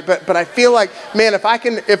tonight, but I feel like, man, if I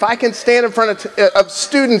can stand in front of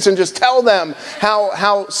students and just tell them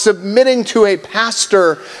how submitting to a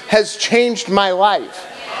pastor has changed my life.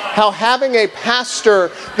 How having a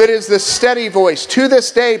pastor that is the steady voice. To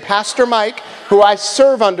this day, Pastor Mike, who I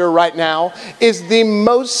serve under right now, is the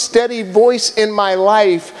most steady voice in my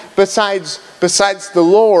life besides the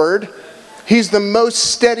Lord. He's the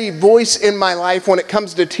most steady voice in my life when it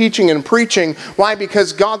comes to teaching and preaching. Why?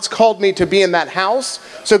 Because God's called me to be in that house.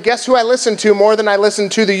 So guess who I listen to more than I listen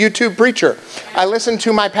to the YouTube preacher? I listen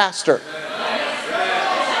to my pastor.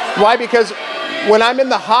 Why? Because when I'm in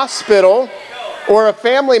the hospital or a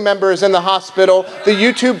family member is in the hospital, the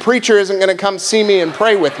YouTube preacher isn't going to come see me and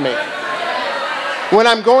pray with me. When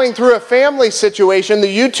I'm going through a family situation,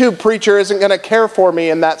 the YouTube preacher isn't going to care for me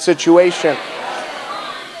in that situation.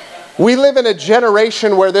 We live in a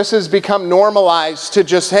generation where this has become normalized to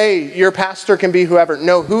just, hey, your pastor can be whoever.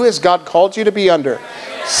 No, who has God called you to be under?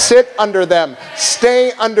 Sit under them.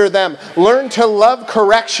 Stay under them. Learn to love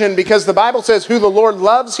correction, because the Bible says who the Lord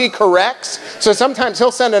loves, he corrects. So sometimes he'll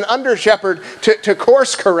send an under shepherd to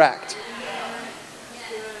course correct.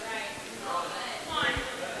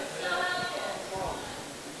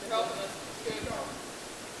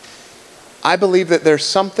 I believe that there's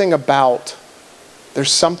something about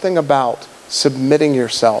submitting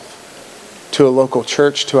yourself to a local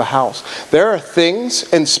church, to a house. There are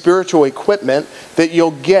things and spiritual equipment that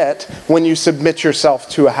you'll get when you submit yourself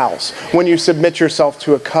to a house, when you submit yourself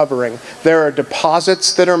to a covering. There are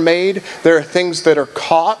deposits that are made. There are things that are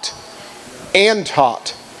caught and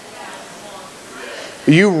taught.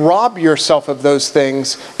 You rob yourself of those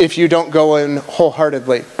things if you don't go in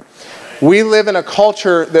wholeheartedly. We live in a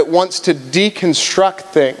culture that wants to deconstruct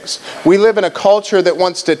things. We live in a culture that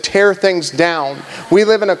wants to tear things down. We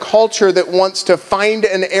live in a culture that wants to find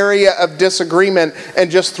an area of disagreement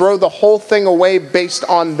and just throw the whole thing away based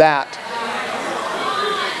on that.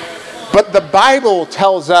 But the Bible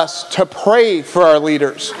tells us to pray for our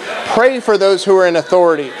leaders. Pray for those who are in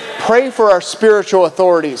authority. Pray for our spiritual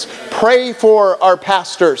authorities. Pray for our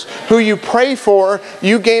pastors. Who you pray for,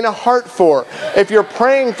 you gain a heart for. If you're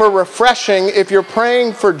praying for refreshing, if you're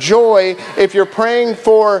praying for joy, if you're praying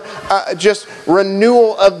for just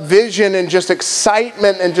renewal of vision and just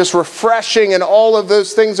excitement and just refreshing and all of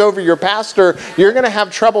those things over your pastor, you're going to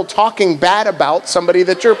have trouble talking bad about somebody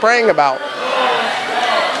that you're praying about.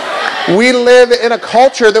 We live in a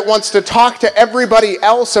culture that wants to talk to everybody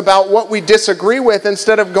else about what we disagree with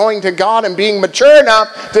instead of going to God and being mature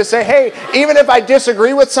enough to say, hey, even if I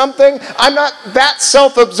disagree with something, I'm not that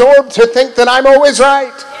self-absorbed to think that I'm always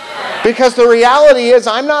right. Because the reality is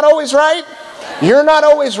I'm not always right. You're not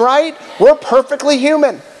always right. We're perfectly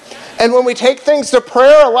human. And when we take things to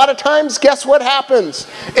prayer, a lot of times, guess what happens?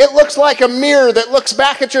 It looks like a mirror that looks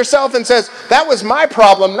back at yourself and says, that was my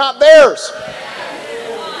problem, not theirs.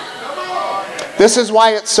 This is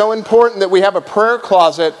why it's so important that we have a prayer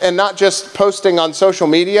closet and not just posting on social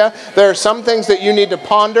media. There are some things that you need to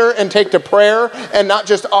ponder and take to prayer and not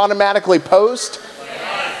just automatically post.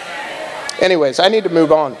 Anyways, I need to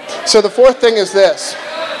move on. So the fourth thing is this.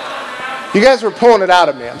 You guys were pulling it out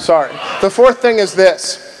of me. I'm sorry. The fourth thing is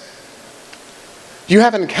this. You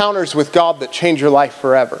have encounters with God that change your life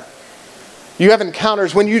forever. You have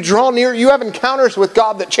encounters. When you draw near, you have encounters with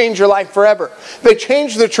God that change your life forever. They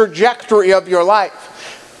change the trajectory of your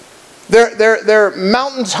life. They're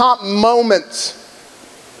mountaintop moments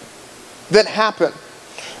that happen.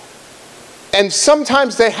 And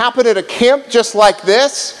sometimes they happen at a camp just like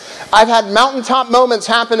this. I've had mountaintop moments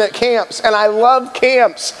happen at camps, and I love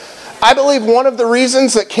camps. I believe one of the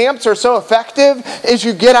reasons that camps are so effective is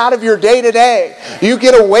you get out of your day-to-day. You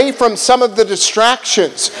get away from some of the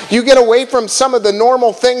distractions. You get away from some of the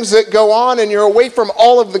normal things that go on, and you're away from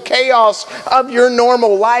all of the chaos of your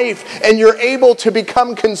normal life, and you're able to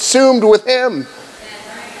become consumed with Him.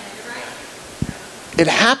 It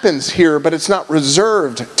happens here, but it's not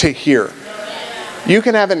reserved to here. You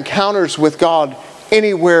can have encounters with God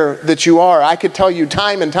anywhere that you are. I could tell you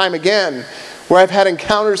time and time again where I've had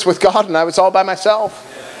encounters with God and I was all by myself.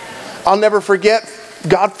 I'll never forget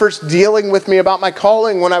God first dealing with me about my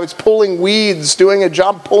calling when I was pulling weeds, doing a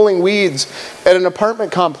job pulling weeds at an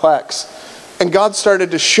apartment complex. And God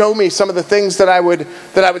started to show me some of the things that I would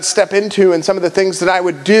step into and some of the things that I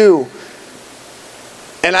would do.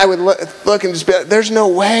 And I would look and just be like, there's no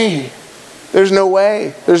way. There's no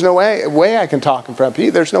way. There's no way I can talk in front of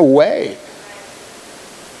people. There's no way.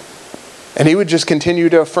 And he would just continue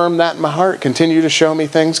to affirm that in my heart, continue to show me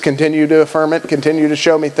things, continue to affirm it, continue to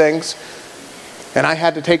show me things. And I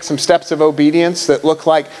had to take some steps of obedience that look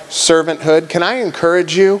like servanthood. Can I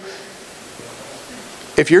encourage you?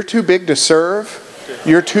 If you're too big to serve,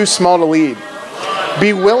 you're too small to lead.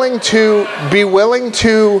 Be willing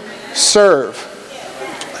to serve.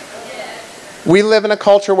 We live in a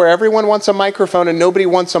culture where everyone wants a microphone and nobody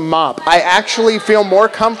wants a mop. I actually feel more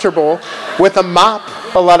comfortable with a mop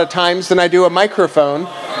a lot of times than I do a microphone.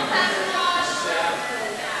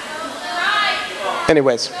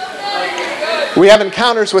 Anyways, we have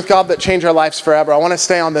encounters with God that change our lives forever. I want to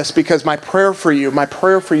stay on this because my prayer for you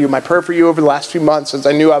over the last few months as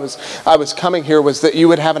I knew I was coming here was that you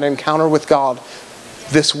would have an encounter with God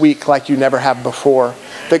this week like you never have before.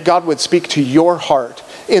 That God would speak to your heart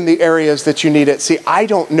in the areas that you need it. See, I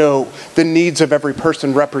don't know the needs of every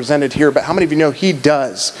person represented here, but how many of you know He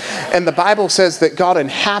does? And the Bible says that God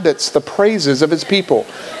inhabits the praises of His people.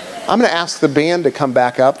 I'm going to ask the band to come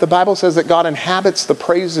back up. The Bible says that God inhabits the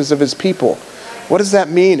praises of His people. What does that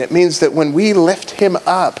mean? It means that when we lift Him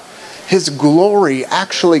up, His glory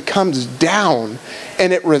actually comes down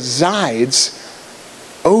and it resides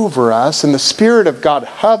over us, and the Spirit of God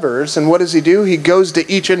hovers. And what does He do? He goes to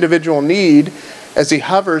each individual need as He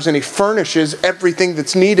hovers, and He furnishes everything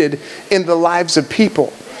that's needed in the lives of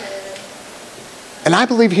people. And I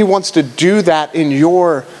believe He wants to do that in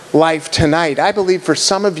your life tonight. I believe for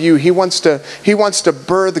some of you, He wants to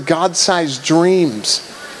birth God-sized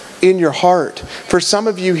dreams in your heart. For some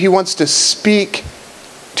of you, He wants to speak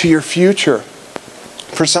to your future.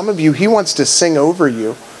 For some of you, He wants to sing over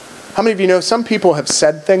you. How many of you know some people have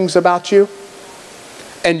said things about you,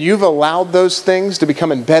 and you've allowed those things to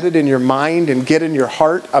become embedded in your mind and get in your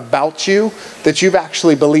heart about you, that you've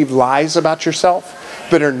actually believed lies about yourself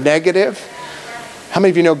that are negative? How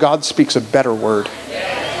many of you know God speaks a better word?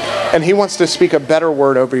 And He wants to speak a better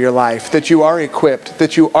word over your life, that you are equipped,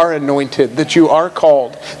 that you are anointed, that you are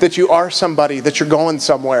called, that you are somebody, that you're going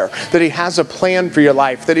somewhere, that He has a plan for your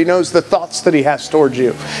life, that He knows the thoughts that He has towards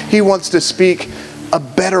you. He wants to speak a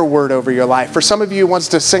better word over your life. For some of you, He wants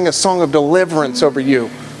to sing a song of deliverance over you.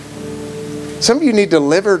 Some of you need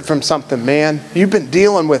delivered from something, man. You've been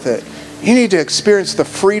dealing with it. You need to experience the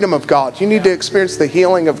freedom of God. You need to experience the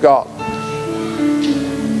healing of God.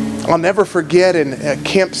 I'll never forget in a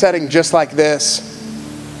camp setting just like this.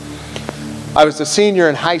 I was a senior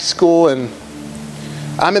in high school, and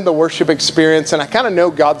I'm in the worship experience, and I kind of know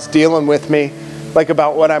God's dealing with me, like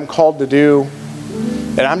about what I'm called to do.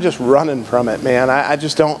 And I'm just running from it, man. I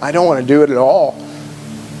don't want to do it at all.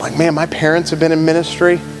 Like, man, my parents have been in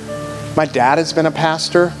ministry. My dad has been a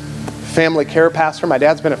pastor, family care pastor. My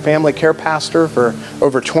dad's been a family care pastor for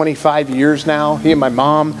over 25 years now. He and my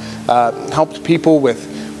mom helped people with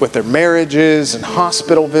their marriages and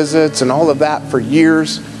hospital visits and all of that for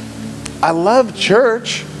years. I love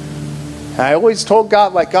church. I always told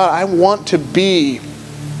God, like, God, I want to be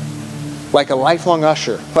like a lifelong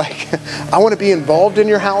usher. Like, I want to be involved in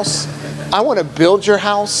your house. I want to build your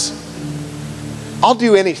house. I'll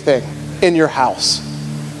do anything in your house.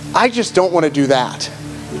 I just don't want to do that.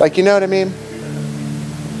 Like, you know what I mean?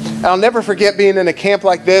 And I'll never forget being in a camp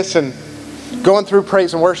like this and going through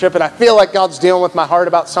praise and worship, and I feel like God's dealing with my heart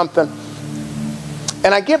about something.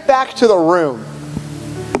 And I get back to the room,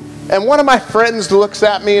 and one of my friends looks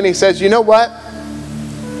at me and he says, you know what?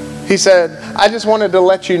 He said, I just wanted to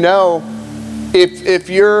let you know, if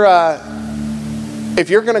you're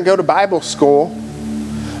going to go to Bible school,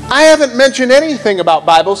 I haven't mentioned anything about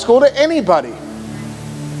Bible school to anybody,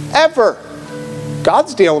 ever.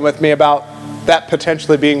 God's dealing with me about that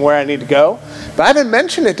potentially being where I need to go, but I haven't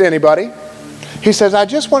mentioned it to anybody. He says, I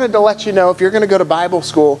just wanted to let you know, if you're going to go to Bible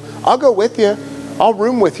school, I'll go with you. I'll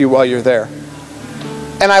room with you while you're there.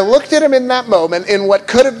 And I looked at him in that moment, in what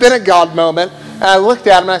could have been a God moment, and I looked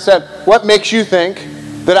at him and I said, what makes you think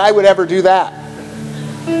that I would ever do that?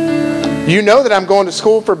 You know that I'm going to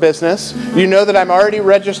school for business. You know that I'm already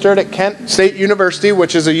registered at Kent State University,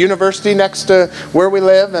 which is a university next to where we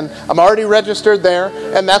live, and I'm already registered there,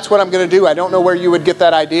 and that's what I'm going to do. I don't know where you would get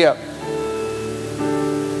that idea.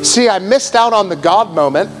 See, I missed out on the God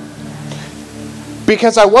moment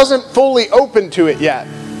because I wasn't fully open to it yet.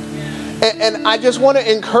 And I just want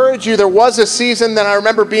to encourage you. There was a season that I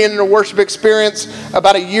remember being in a worship experience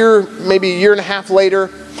about a year, maybe a year and a half later,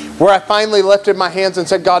 where I finally lifted my hands and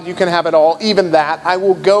said, God, you can have it all. Even that. I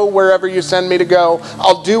will go wherever you send me to go.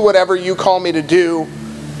 I'll do whatever you call me to do.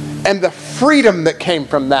 And the freedom that came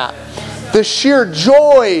from that, the sheer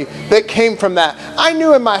joy that came from that. I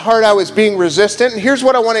knew in my heart I was being resistant. And here's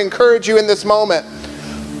what I want to encourage you in this moment.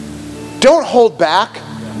 Don't hold back.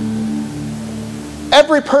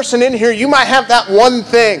 Every person in here, you might have that one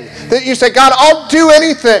thing that you say, God, I'll do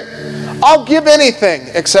anything. I'll give anything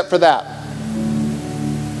except for that.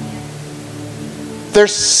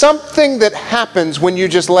 There's something that happens when you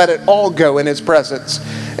just let it all go in His presence.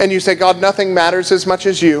 And you say, God, nothing matters as much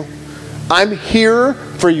as you. I'm here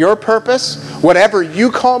for your purpose. Whatever you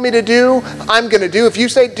call me to do, I'm going to do. If you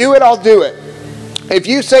say do it, I'll do it. If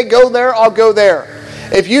you say go there, I'll go there.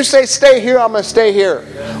 If you say stay here, I'm going to stay here.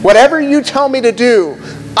 Whatever you tell me to do,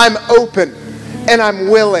 I'm open and I'm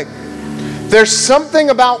willing. There's something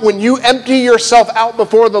about when you empty yourself out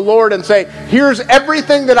before the Lord and say, here's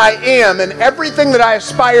everything that I am and everything that I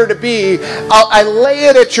aspire to be. I lay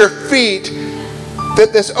it at your feet, that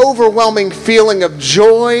this overwhelming feeling of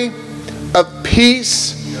joy, of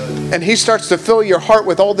peace, and He starts to fill your heart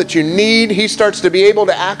with all that you need. He starts to be able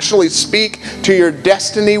to actually speak to your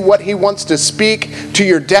destiny, what He wants to speak to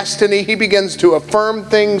your destiny. He begins to affirm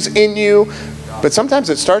things in you. But sometimes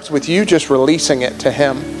it starts with you just releasing it to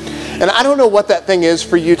Him. And I don't know what that thing is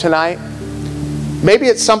for you tonight. Maybe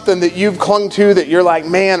it's something that you've clung to that you're like,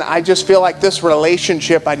 man, I just feel like this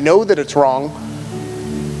relationship, I know that it's wrong,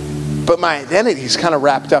 but my identity's kind of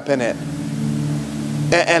wrapped up in it.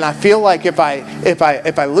 And I feel like if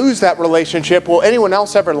I lose that relationship, will anyone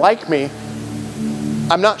else ever like me?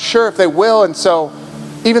 I'm not sure if they will, and so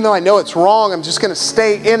even though I know it's wrong, I'm just going to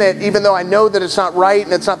stay in it, even though I know that it's not right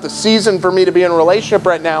and it's not the season for me to be in a relationship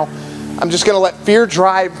right now. I'm just going to let fear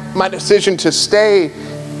drive my decision to stay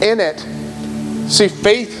in it. See,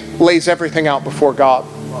 faith lays everything out before God.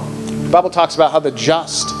 The Bible talks about how the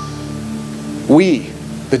just,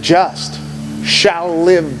 the just, shall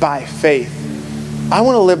live by faith. I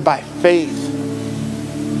want to live by faith.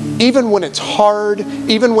 Even when it's hard,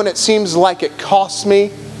 even when it seems like it costs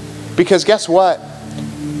me. Because guess what?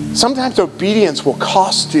 Sometimes obedience will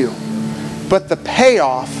cost you, but the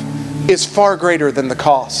payoff is far greater than the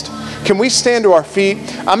cost. Can we stand to our feet?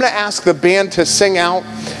 I'm going to ask the band to sing out.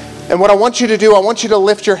 And what I want you to do, I want you to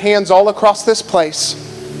lift your hands all across this place.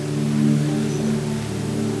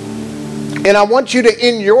 And I want you to,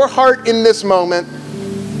 in your heart in this moment,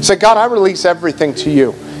 say, God, I release everything to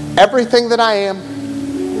you. Everything that I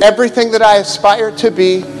am, everything that I aspire to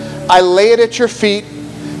be, I lay it at your feet.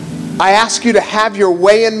 I ask you to have your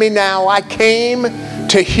way in me now. I came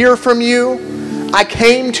to hear from you. I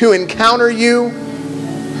came to encounter you.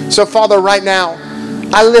 So, Father, right now,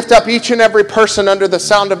 I lift up each and every person under the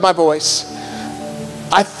sound of my voice.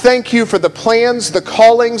 I thank you for the plans, the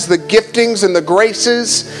callings, the giftings, and the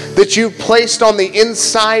graces that you've placed on the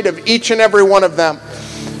inside of each and every one of them.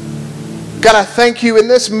 God, I thank you in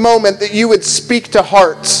this moment that you would speak to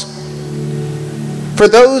hearts. For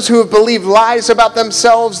those who have believed lies about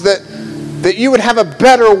themselves, that you would have a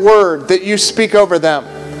better word that you speak over them.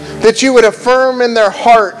 That you would affirm in their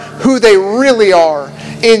heart who they really are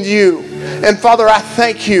in you. And Father, I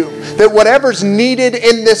thank you that whatever's needed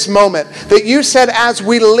in this moment, that you said as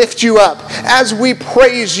we lift you up, as we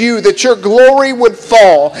praise you, that your glory would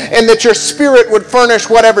fall and that your Spirit would furnish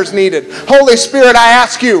whatever's needed. Holy Spirit, I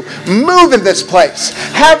ask you, move in this place.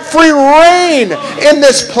 Have free reign in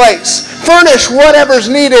this place. Furnish whatever's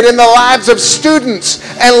needed in the lives of students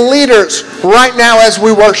and leaders right now as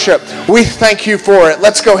we worship. We thank you for it.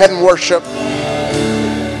 Let's go ahead and worship.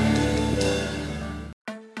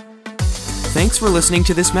 Thanks for listening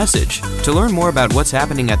to this message. To learn more about what's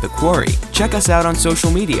happening at the Quarry, check us out on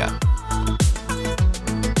social media.